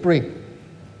begin to pray.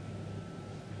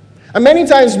 And many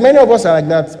times, many of us are like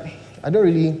that. What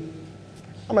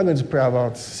am I going to pray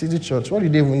about? City Church, what do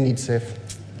they even need,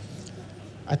 Seth?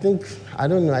 I don't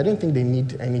think they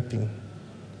need anything.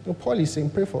 No, Paul is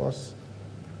saying, pray for us.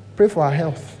 Pray for our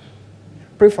health.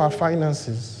 Pray for our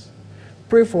finances.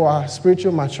 Pray for our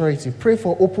spiritual maturity. Pray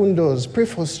for open doors. Pray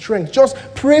for strength. Just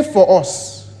pray for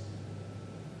us.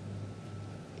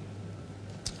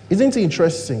 Isn't it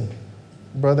interesting,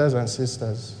 brothers and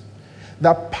sisters,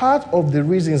 that part of the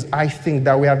reasons I think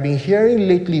that we have been hearing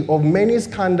lately of many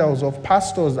scandals of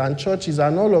pastors and churches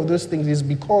and all of those things is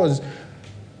because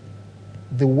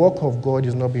the work of God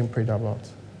is not being prayed about.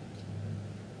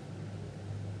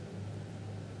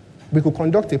 We could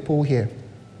conduct a poll here.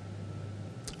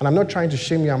 And I'm not trying to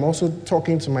shame you, I'm also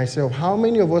talking to myself. How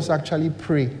many of us actually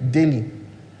pray daily?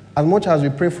 As much as we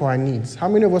pray for our needs, how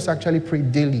many of us actually pray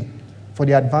daily for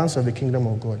the advance of the kingdom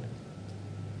of God?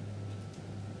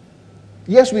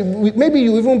 Yes, maybe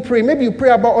you even pray. Maybe you pray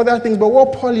about other things. But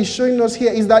what Paul is showing us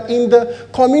here is that in the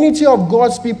community of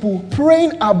God's people,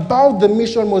 praying about the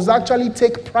mission must actually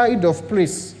take pride of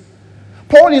place.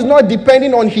 Paul is not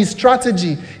depending on his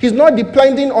strategy. He's not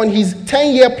depending on his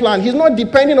 10-year plan. He's not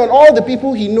depending on all the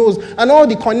people he knows and all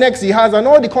the connects he has and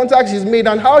all the contacts he's made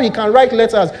and how he can write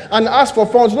letters and ask for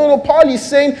funds. No, Paul is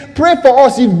saying, pray for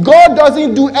us. If God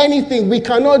doesn't do anything, we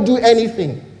cannot do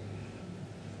anything.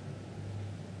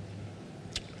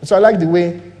 So I like the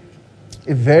way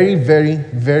a very, very,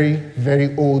 very,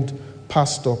 very old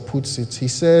pastor puts it. He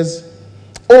says,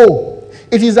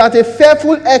 it is at a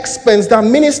fearful expense that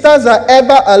ministers are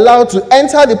ever allowed to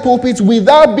enter the pulpit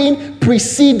without being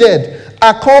preceded,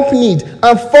 accompanied,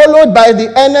 and followed by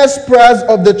the earnest prayers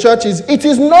of the churches. It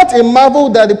is not a marvel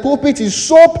that the pulpit is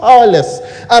so powerless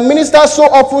and ministers so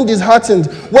often disheartened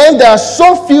when there are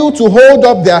so few to hold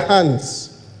up their hands.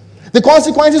 The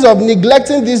consequences of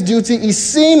neglecting this duty is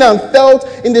seen and felt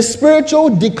in the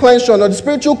spiritual declension or the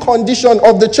spiritual condition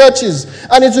of the churches,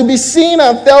 and it will be seen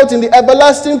and felt in the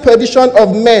everlasting perdition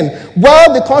of men,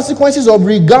 while the consequences of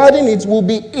regarding it will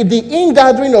be the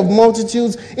ingathering of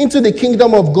multitudes into the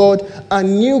kingdom of God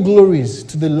and new glories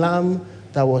to the Lamb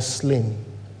that was slain.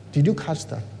 Did you catch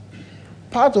that?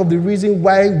 Part of the reason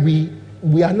why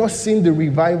we are not seeing the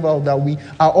revival that we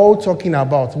are all talking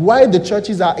about, why the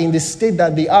churches are in the state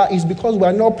that they are, is because we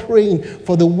are not praying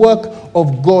for the work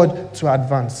of God to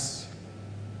advance.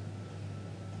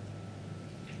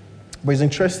 But it's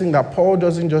interesting that Paul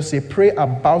doesn't just say, pray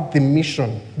about the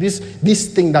mission, this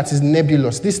thing that is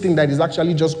nebulous, this thing that is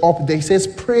actually just up there. He says,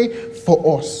 pray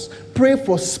for us. Pray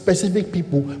for specific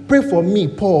people. Pray for me,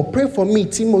 Paul. Pray for me,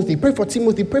 Timothy. Pray for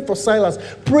Timothy. Pray for Silas.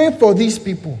 Pray for these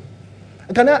people.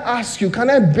 Can I ask you, can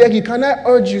I beg you, can I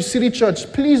urge you, City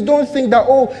Church, please don't think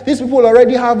that, these people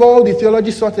already have all the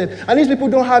theology sorted, and these people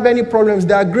don't have any problems,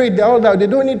 they are great, they're all that, they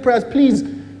don't need prayers. Please,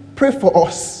 pray for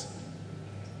us.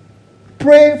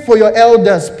 Pray for your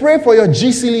elders, pray for your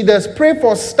GC leaders, pray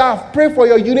for staff, pray for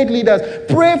your unit leaders,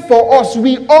 pray for us.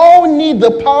 We all need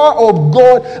the power of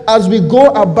God as we go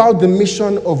about the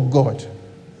mission of God.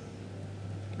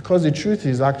 Because the truth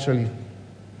is actually,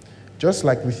 just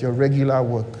like with your regular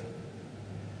work,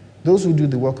 those who do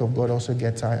the work of God also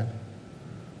get tired.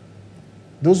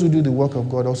 Those who do the work of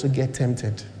God also get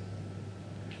tempted.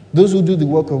 Those who do the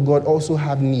work of God also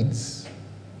have needs.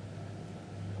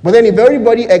 But then if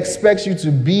everybody expects you to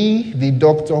be the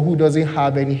doctor who doesn't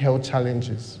have any health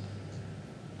challenges,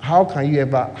 how can you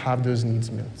ever have those needs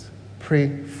met?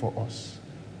 Pray for us.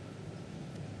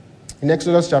 In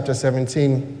Exodus chapter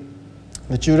 17,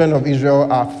 the children of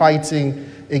Israel are fighting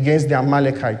against the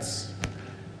Amalekites.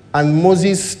 And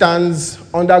Moses stands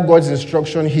under God's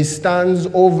instruction. He stands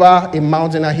over a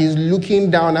mountain and he's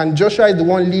looking down. And Joshua is the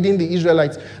one leading the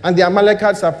Israelites. And the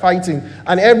Amalekites are fighting.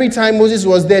 And every time Moses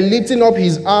was there lifting up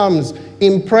his arms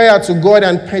in prayer to God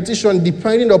and petition,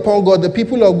 depending upon God, the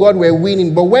people of God were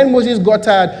winning. But when Moses got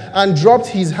tired and dropped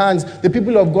his hands, the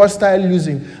people of God started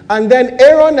losing. And then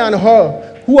Aaron and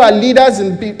Hur, who are leaders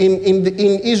in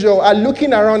Israel, are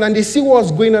looking around and they see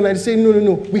what's going on and they say,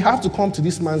 no, we have to come to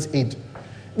this man's aid.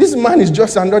 This man is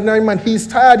just an ordinary man. He's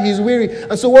tired, he's weary.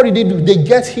 And so what did they do? They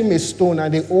get him a stone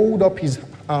and they hold up his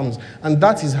arms. And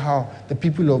that is how the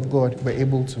people of God were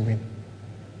able to win.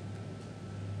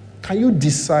 Can you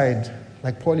decide,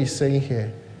 like Paul is saying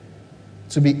here,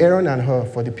 to be Aaron and Hur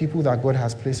for the people that God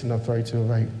has placed in authority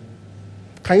over you?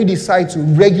 Can you decide to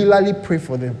regularly pray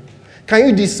for them? Can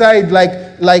you decide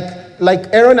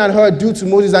like Aaron and Hur do to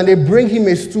Moses and they bring him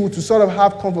a stool to sort of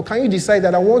have comfort? Can you decide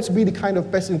that I want to be the kind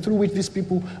of person through which these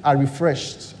people are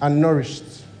refreshed and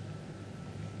nourished?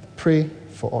 Pray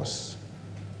for us.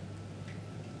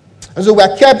 And so we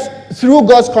are kept through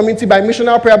God's community by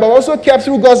missional prayer, but also kept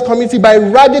through God's community by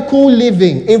radical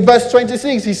living. In verse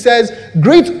 26, he says,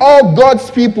 greet all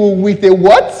God's people with a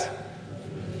what?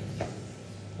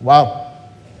 Wow.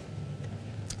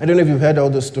 I don't know if you've heard all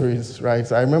those stories, right?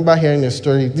 I remember hearing a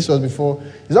story. This was before.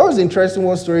 It's always interesting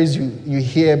what stories you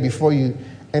hear before you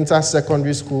enter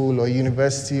secondary school or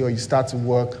university or you start to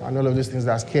work and all of those things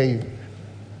that scare you.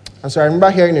 And so I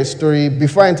remember hearing a story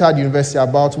before I entered university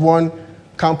about one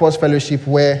campus fellowship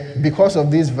where, because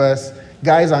of this verse,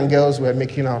 guys and girls were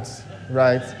making out,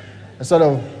 right? And sort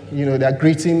of, they're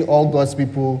greeting all God's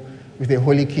people with a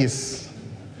holy kiss.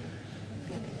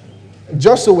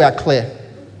 Just so we are clear,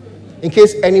 in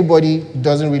case anybody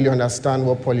doesn't really understand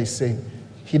what Paul is saying,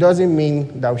 he doesn't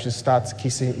mean that we should start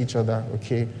kissing each other,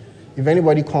 okay? If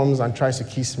anybody comes and tries to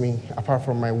kiss me, apart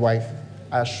from my wife,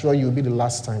 I assure you it will be the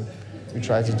last time you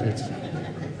try to do it.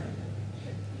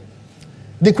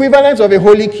 The equivalent of a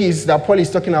holy kiss that Paul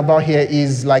is talking about here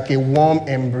is like a warm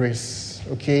embrace,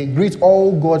 okay? Greet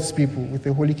all God's people with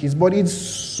a holy kiss. But it's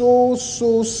so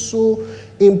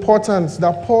important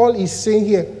that Paul is saying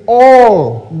here,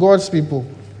 all God's people.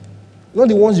 Not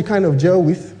the ones you kind of gel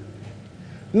with,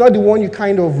 not the one you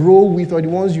kind of roll with, or the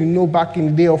ones you know back in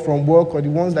the day or from work, or the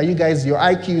ones that you guys, your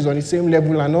IQ is on the same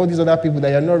level, and all these other people that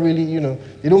you're not really,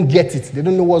 they don't get it. They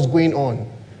don't know what's going on.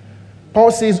 Paul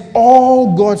says,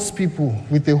 all God's people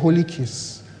with a holy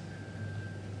kiss.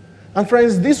 And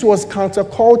friends, this was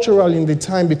countercultural in the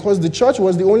time because the church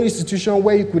was the only institution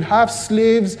where you could have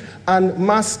slaves and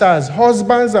masters,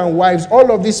 husbands and wives,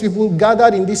 all of these people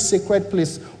gathered in this sacred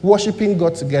place, worshiping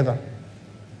God together.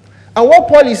 And what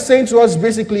Paul is saying to us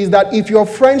basically is that if your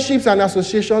friendships and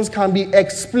associations can be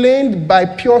explained by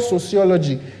pure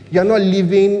sociology, you're not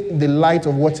living the light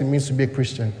of what it means to be a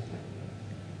Christian.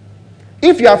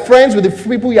 If you are friends with the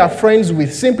people you are friends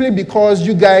with simply because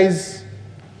you guys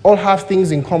all have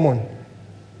things in common,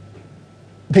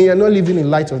 then you're not living in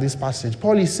light of this passage.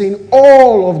 Paul is saying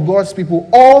all of God's people,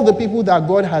 all the people that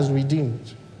God has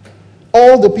redeemed,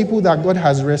 all the people that God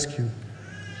has rescued.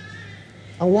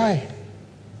 And why?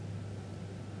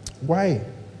 Why?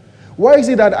 Why is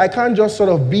it that I can't just sort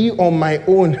of be on my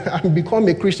own and become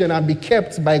a Christian and be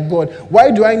kept by God? Why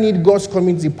do I need God's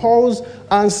community? Paul's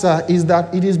answer is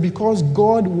that it is because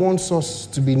God wants us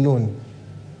to be known.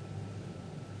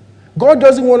 God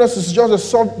doesn't want us to just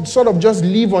sort of just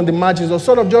live on the margins or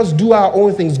sort of just do our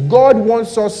own things. God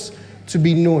wants us to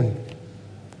be known.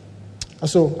 And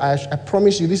so I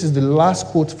promise you this is the last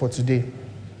quote for today.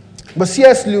 But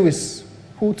C.S. Lewis,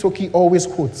 who Toki always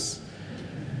quotes,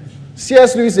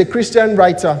 C.S. Lewis, a Christian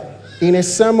writer, in a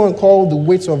sermon called The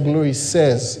Weight of Glory,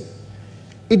 says,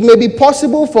 it may be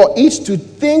possible for each to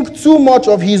think too much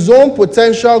of his own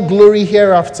potential glory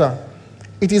hereafter.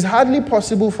 It is hardly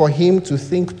possible for him to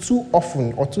think too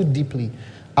often or too deeply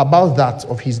about that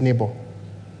of his neighbor.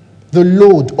 The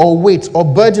load or weight or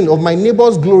burden of my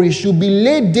neighbor's glory should be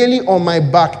laid daily on my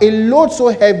back, a load so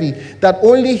heavy that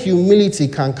only humility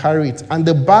can carry it, and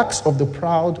the backs of the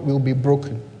proud will be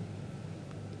broken.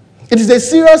 It is a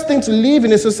serious thing to live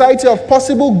in a society of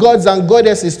possible gods and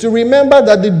goddesses, to remember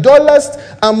that the dullest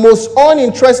and most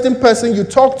uninteresting person you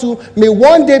talk to may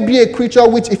one day be a creature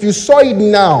which, if you saw it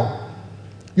now,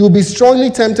 you will be strongly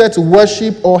tempted to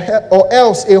worship, or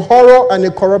else a horror and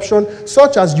a corruption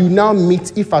such as you now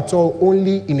meet, if at all,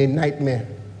 only in a nightmare.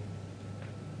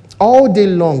 All day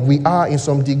long, we are, in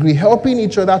some degree, helping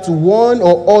each other to one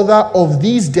or other of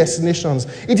these destinations.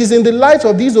 It is in the light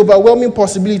of these overwhelming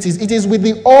possibilities, it is with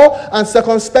the awe and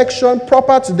circumspection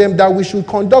proper to them that we should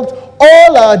conduct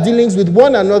all our dealings with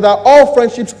one another, all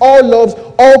friendships, all loves,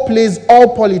 all plays,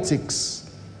 all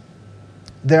politics.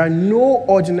 There are no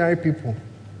ordinary people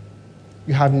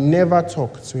you have never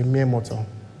talked to a mere mortal.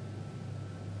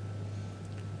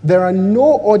 There are no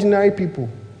ordinary people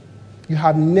you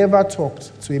have never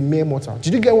talked to a mere mortal.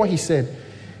 Did you get what he said?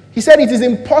 He said it is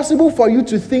impossible for you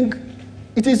to think,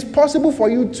 it is possible for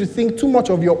you to think too much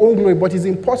of your own glory, but it's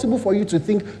impossible for you to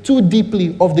think too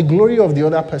deeply of the glory of the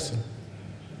other person.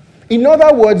 In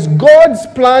other words, God's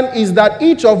plan is that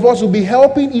each of us will be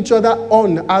helping each other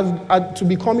on to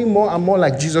becoming more and more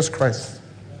like Jesus Christ.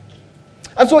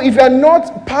 And so if you are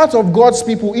not part of God's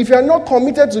people, if you are not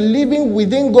committed to living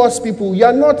within God's people, you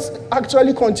are not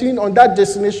actually continuing on that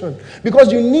destination,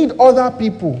 because you need other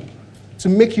people to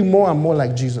make you more and more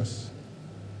like Jesus.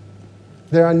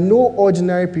 There are no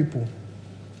ordinary people.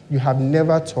 You have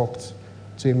never talked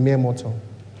to a mere mortal.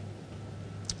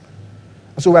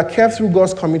 So we are kept through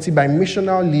God's community by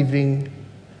missional living,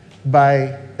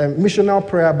 by missional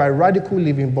prayer, by radical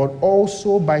living, but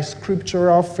also by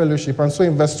scriptural fellowship. And so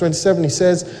in verse 27 it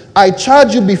says, I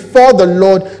charge you before the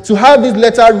Lord to have this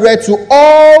letter read to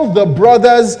all the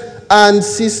brothers and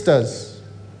sisters.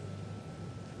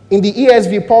 In the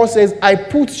ESV, Paul says, I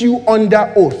put you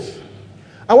under oath.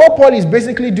 And what Paul is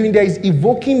basically doing there is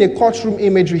evoking a courtroom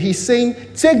imagery. He's saying,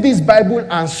 take this Bible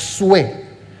and swear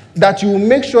that you will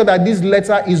make sure that this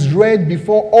letter is read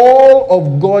before all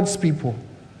of God's people.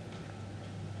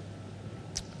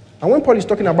 And when Paul is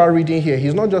talking about reading here,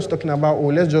 he's not just talking about, oh,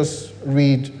 let's just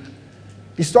read.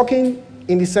 He's talking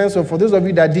in the sense of, for those of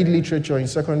you that did literature in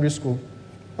secondary school,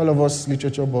 all of us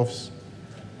literature buffs,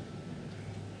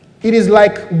 it is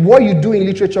like what you do in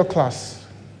literature class.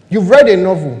 You've read a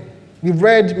novel. You've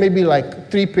read maybe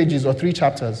like 3 pages or 3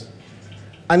 chapters.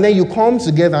 And then you come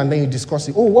together and then you discuss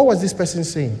it. Oh, what was this person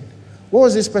saying?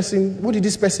 What did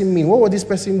this person mean? What was this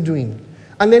person doing?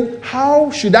 And then how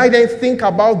should I then think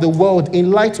about the world in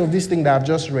light of this thing that I've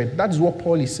just read? That is what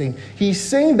Paul is saying. He's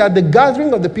saying that the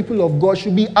gathering of the people of God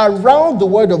should be around the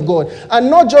Word of God.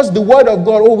 And not just the Word of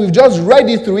God, oh, we've just read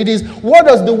it through. It is, what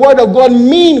does the Word of God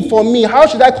mean for me? How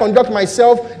should I conduct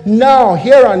myself now,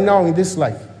 here and now in this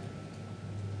life?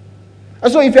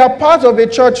 And so if you are part of a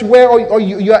church where, or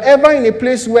you are ever in a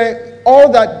place where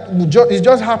all that is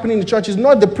just happening in the church is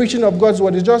not the preaching of God's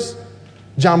word, it's just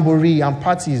jamboree and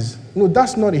parties. No,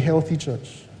 that's not a healthy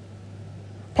church.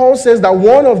 Paul says that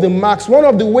one of the marks, one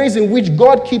of the ways in which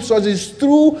God keeps us is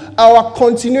through our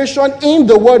continuation in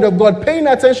the Word of God, paying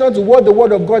attention to what the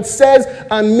Word of God says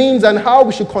and means and how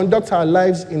we should conduct our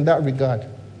lives in that regard.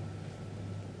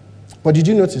 But did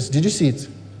you notice? Did you see it?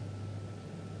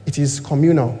 It is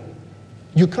communal.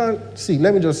 You can't see.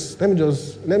 Let me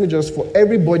just, for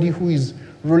everybody who is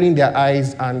rolling their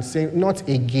eyes and saying, not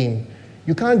again.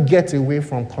 You can't get away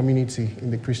from community in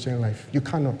the Christian life. You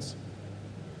cannot.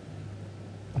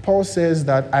 Paul says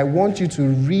that I want you to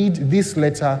read this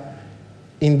letter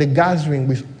in the gathering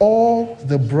with all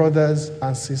the brothers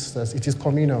and sisters. It is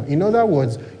communal. In other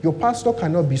words, your pastor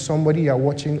cannot be somebody you are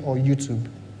watching on YouTube.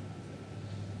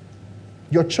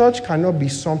 Your church cannot be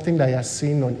something that you are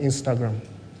seeing on Instagram.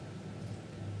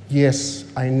 Yes,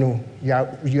 I know.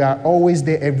 You are always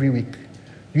there every week.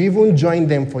 You even join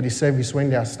them for the service when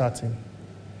they are starting.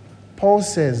 Paul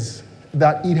says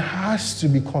that it has to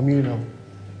be communal.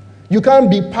 You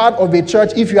can't be part of a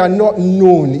church if you are not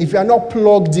known, if you are not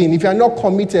plugged in, if you are not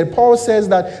committed. Paul says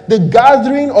that the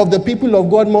gathering of the people of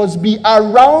God must be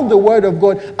around the Word of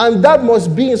God, and that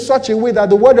must be in such a way that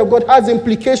the Word of God has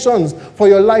implications for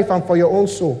your life and for your own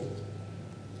soul.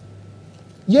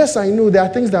 Yes, I know there are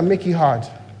things that make it hard.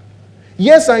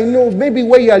 Yes, I know maybe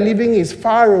where you are living is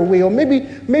far away, or maybe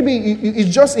it's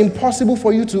just impossible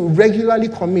for you to regularly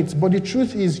commit. But the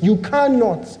truth is, you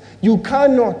cannot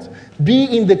be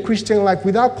in the Christian life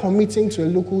without committing to a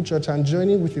local church and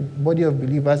joining with a body of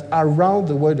believers around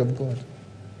the Word of God.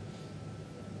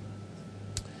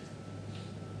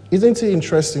 Isn't it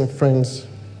interesting, friends,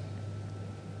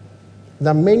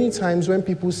 that many times when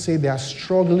people say they are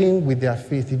struggling with their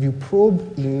faith, if you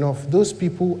probe enough, those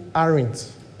people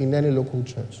aren't in any local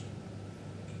church.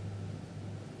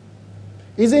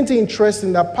 Isn't it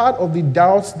interesting that part of the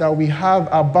doubts that we have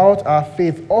about our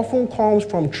faith often comes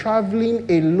from traveling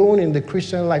alone in the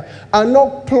Christian life and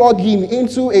not plugging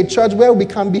into a church where we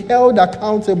can be held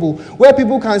accountable, where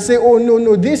people can say, oh,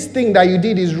 no, this thing that you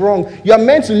did is wrong. You are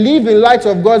meant to live in light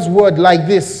of God's word like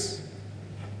this.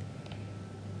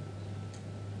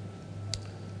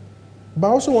 But I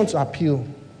also want to appeal.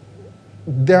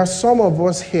 There are some of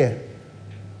us here,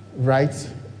 right,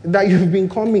 that you've been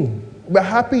coming. We're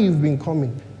happy you've been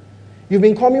coming. You've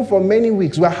been coming for many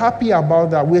weeks. We're happy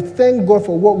about that. We thank God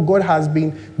for what God has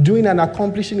been doing and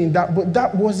accomplishing in that. But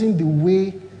that wasn't the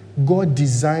way God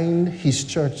designed His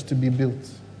church to be built.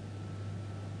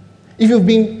 If you've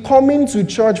been coming to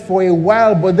church for a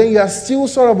while, but then you are still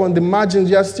sort of on the margins,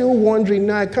 you are still wondering,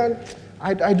 no,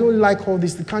 I don't like all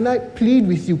this. Can I plead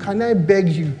with you? Can I beg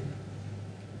you?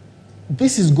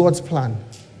 This is God's plan.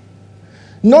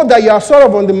 Not that you are sort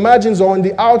of on the margins or on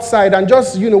the outside and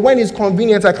just, when it's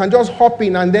convenient, I can just hop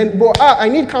in and then, I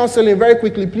need counseling very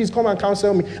quickly. Please come and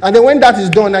counsel me. And then when that is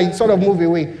done, I sort of move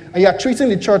away. And you are treating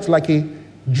the church like a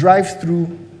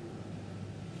drive-through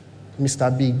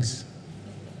Mr. Biggs.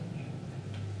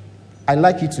 I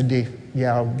like it today.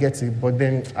 Yeah, I'll get it. But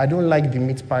then I don't like the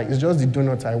meat pie. It's just the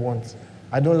donut I want.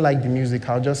 I don't like the music.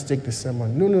 I'll just take the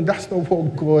sermon. No, that's not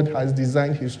what God has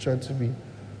designed his church to be.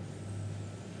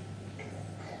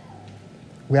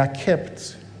 We are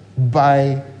kept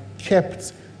by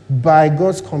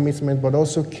God's commitment, but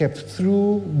also kept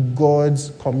through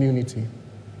God's community.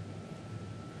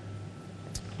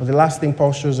 But the last thing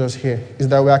Paul shows us here is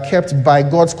that we are kept by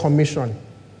God's commission.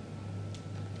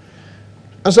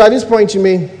 And so at this point, you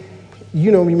may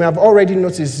have already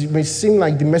noticed, it may seem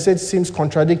like the message seems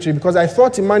contradictory, because I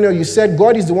thought, Emmanuel, you said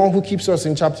God is the one who keeps us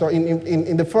in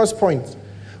the first point.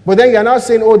 But then you're now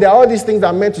saying, there are all these things that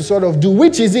are meant to sort of do.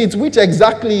 Which is it? Which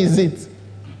exactly is it?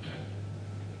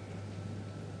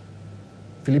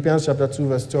 Philippians chapter 2,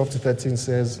 verse 12 to 13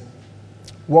 says,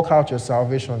 work out your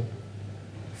salvation,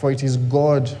 for it is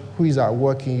God who is at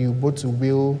work in you, both to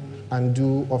will and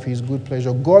do of his good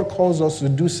pleasure. God calls us to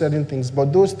do certain things,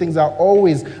 but those things are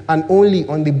always and only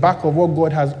on the back of what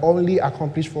God has already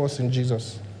accomplished for us in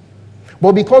Jesus.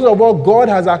 But because of what God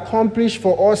has accomplished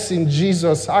for us in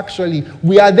Jesus, actually,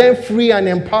 we are then free and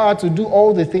empowered to do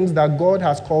all the things that God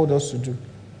has called us to do.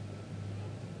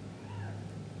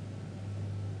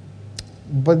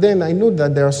 But then I know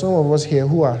that there are some of us here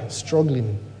who are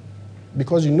struggling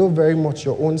because you know very much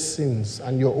your own sins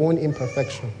and your own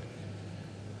imperfection.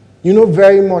 You know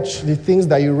very much the things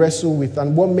that you wrestle with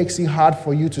and what makes it hard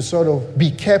for you to sort of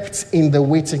be kept in the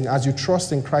waiting as you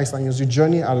trust in Christ and as you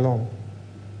journey along.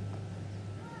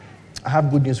 I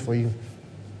have good news for you.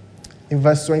 In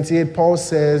verse 28, Paul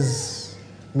says,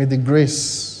 may the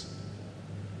grace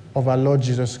of our Lord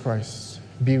Jesus Christ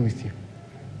be with you.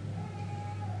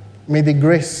 May the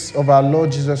grace of our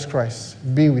Lord Jesus Christ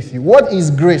be with you. What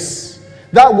is grace?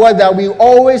 That word that we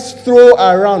always throw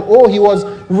around. Oh, he was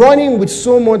running with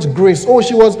so much grace. Oh,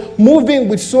 she was moving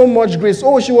with so much grace.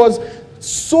 Oh, she was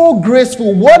so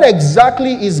graceful. What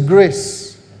exactly is grace?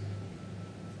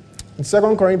 In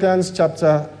 2 Corinthians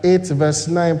chapter 8, verse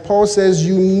 9, Paul says,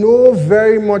 you know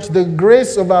very much the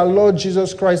grace of our Lord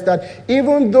Jesus Christ, that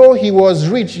even though he was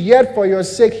rich, yet for your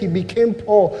sake he became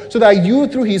poor, so that you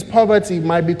through his poverty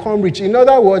might become rich. In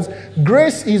other words,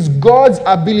 grace is God's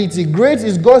ability. Grace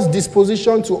is God's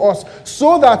disposition to us,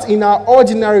 so that in our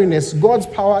ordinariness, God's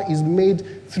power is made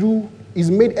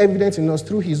evident in us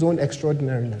through his own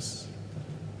extraordinariness.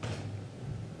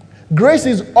 Grace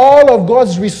is all of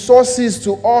God's resources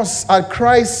to us at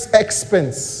Christ's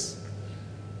expense.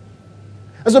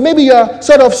 And so maybe you're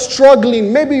sort of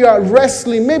struggling, maybe you are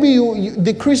wrestling, maybe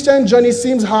the Christian journey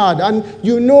seems hard, and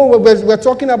we're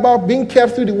talking about being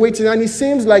kept through the waiting, and it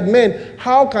seems like, man,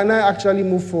 how can I actually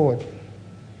move forward?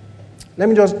 Let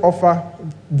me just offer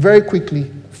very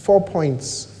quickly 4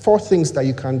 points, 4 things that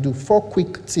you can do, 4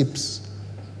 quick tips.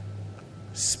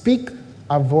 Speak,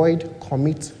 avoid,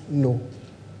 commit, no.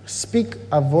 Speak,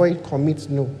 avoid, commit,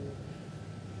 no.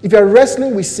 If you're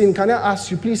wrestling with sin, can I ask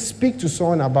you, please speak to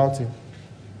someone about it?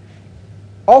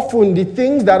 Often, the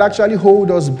things that actually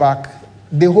hold us back,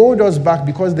 they hold us back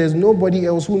because there's nobody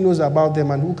else who knows about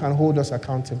them and who can hold us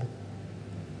accountable.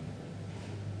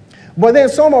 But then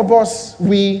some of us,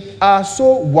 we are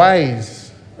so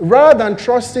wise, rather than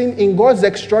trusting in God's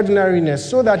extraordinariness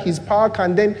so that his power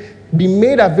can then be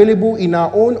made available in our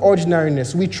own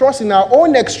ordinariness. We trust in our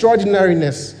own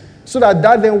extraordinariness so that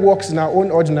then works in our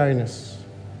own ordinariness.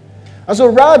 And so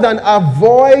rather than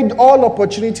avoid all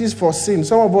opportunities for sin,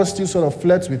 some of us still sort of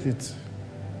flirt with it.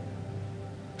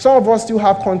 Some of us still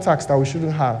have contacts that we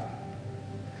shouldn't have.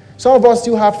 Some of us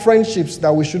still have friendships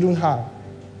that we shouldn't have.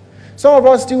 Some of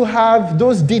us still have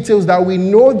those details that we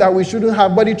know that we shouldn't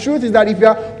have. But the truth is that if you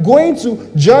are going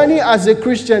to journey as a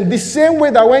Christian, the same way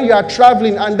that when you are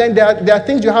traveling and then there are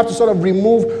things you have to sort of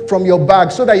remove from your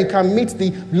bag so that you can meet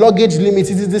the luggage limits,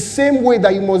 it is the same way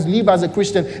that you must live as a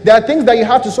Christian. There are things that you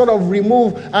have to sort of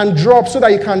remove and drop so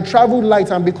that you can travel light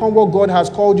and become what God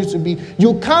has called you to be.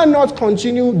 You cannot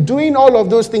continue doing all of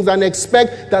those things and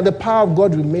expect that the power of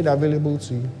God will be made available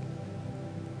to you.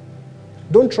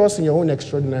 Don't trust in your own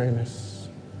extraordinariness.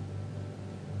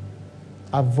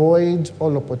 Avoid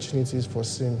all opportunities for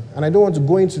sin. And I don't want to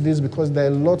go into this because there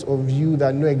are a lot of you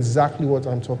that know exactly what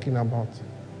I'm talking about.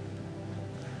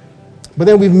 But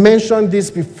then we've mentioned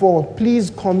this before.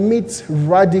 Please commit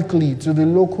radically to the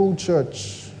local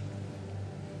church.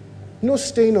 No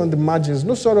staying on the margins.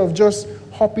 No sort of just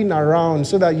hopping around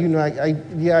so that,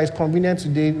 it's convenient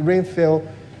today. Rain fell.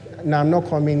 Now I'm not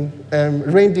coming.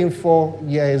 Rain didn't fall.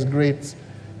 Yeah, it's great.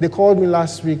 They called me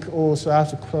last week. Oh, so I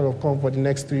have to sort of come for the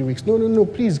next 3 weeks. No.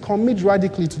 Please commit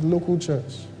radically to the local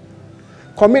church.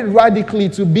 Commit radically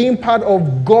to being part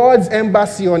of God's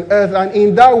embassy on earth. And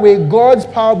in that way, God's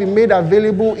power will be made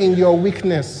available in your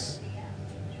weakness.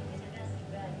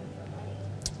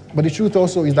 But the truth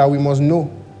also is that we must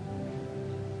know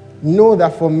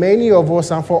that for many of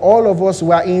us and for all of us,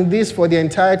 we are in this for the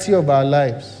entirety of our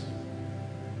lives.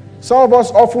 Some of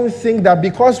us often think that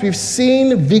because we've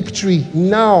seen victory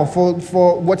now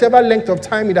for whatever length of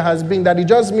time it has been, that it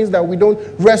just means that we don't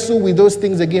wrestle with those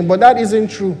things again. But that isn't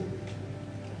true.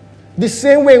 The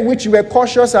same way in which you were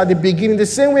cautious at the beginning, the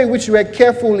same way in which you were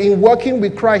careful in working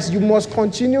with Christ, you must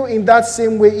continue in that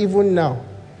same way even now.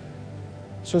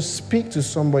 So speak to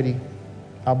somebody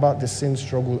about the sin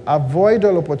struggle. Avoid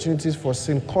all opportunities for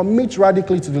sin. Commit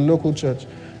radically to the local church.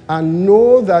 And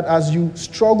know that as you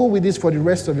struggle with this for the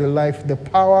rest of your life, the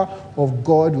power of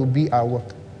God will be at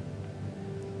work.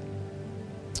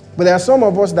 But there are some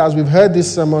of us that, as we've heard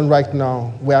this sermon right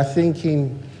now, we are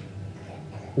thinking,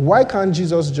 why can't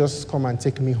Jesus just come and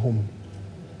take me home?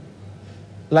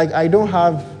 Like, I don't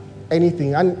have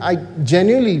anything. And I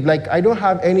genuinely, I don't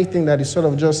have anything that is sort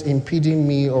of just impeding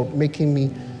me or making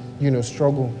me,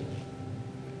 struggle.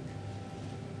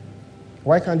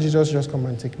 Why can't Jesus just come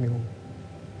and take me home?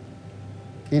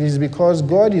 It is because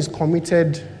God is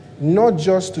committed not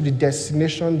just to the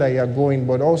destination that you are going,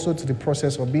 but also to the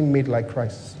process of being made like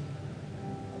Christ.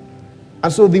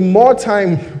 And so the more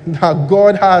time that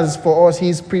God has for us,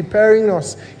 He's preparing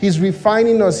us, He's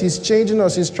refining us, He's changing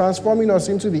us, He's transforming us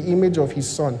into the image of His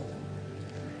Son.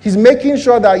 He's making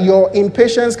sure that your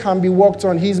impatience can be worked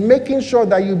on. He's making sure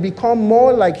that you become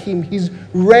more like Him. He's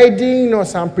readying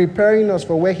us and preparing us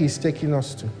for where He's taking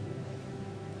us to.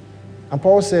 And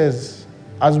Paul says,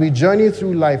 as we journey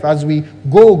through life, as we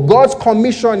go, God's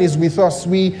commission is with us.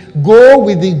 We go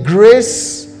with the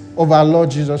grace of our Lord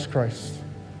Jesus Christ.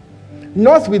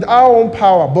 Not with our own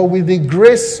power, but with the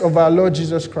grace of our Lord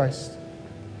Jesus Christ.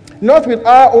 Not with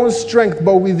our own strength,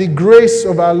 but with the grace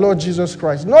of our Lord Jesus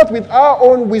Christ. Not with our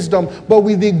own wisdom, but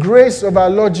with the grace of our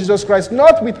Lord Jesus Christ.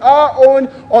 Not with our own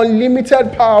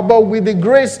unlimited power, but with the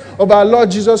grace of our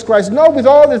Lord Jesus Christ. Not with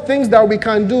all the things that we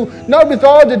can do. Not with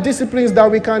all the disciplines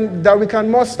that we can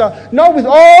muster. Not with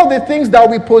all the things that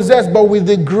we possess, but with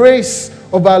the grace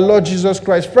of our Lord Jesus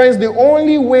Christ. Friends, the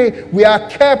only way we are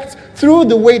kept through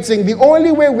the waiting, the only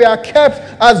way we are kept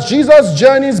as Jesus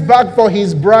journeys back for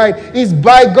His bride is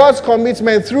by God's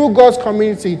commitment, through God's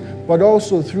community, but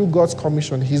also through God's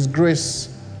commission, His grace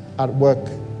at work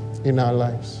in our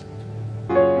lives.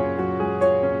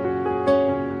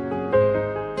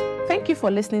 Thank you for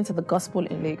listening to the Gospel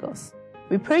in Lagos.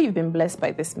 We pray you've been blessed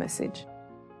by this message.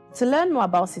 To learn more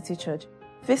about City Church,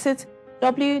 visit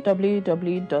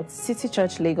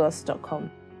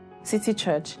www.citychurchlagos.com. City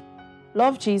Church.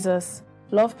 Love Jesus,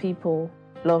 love people,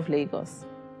 love Lagos.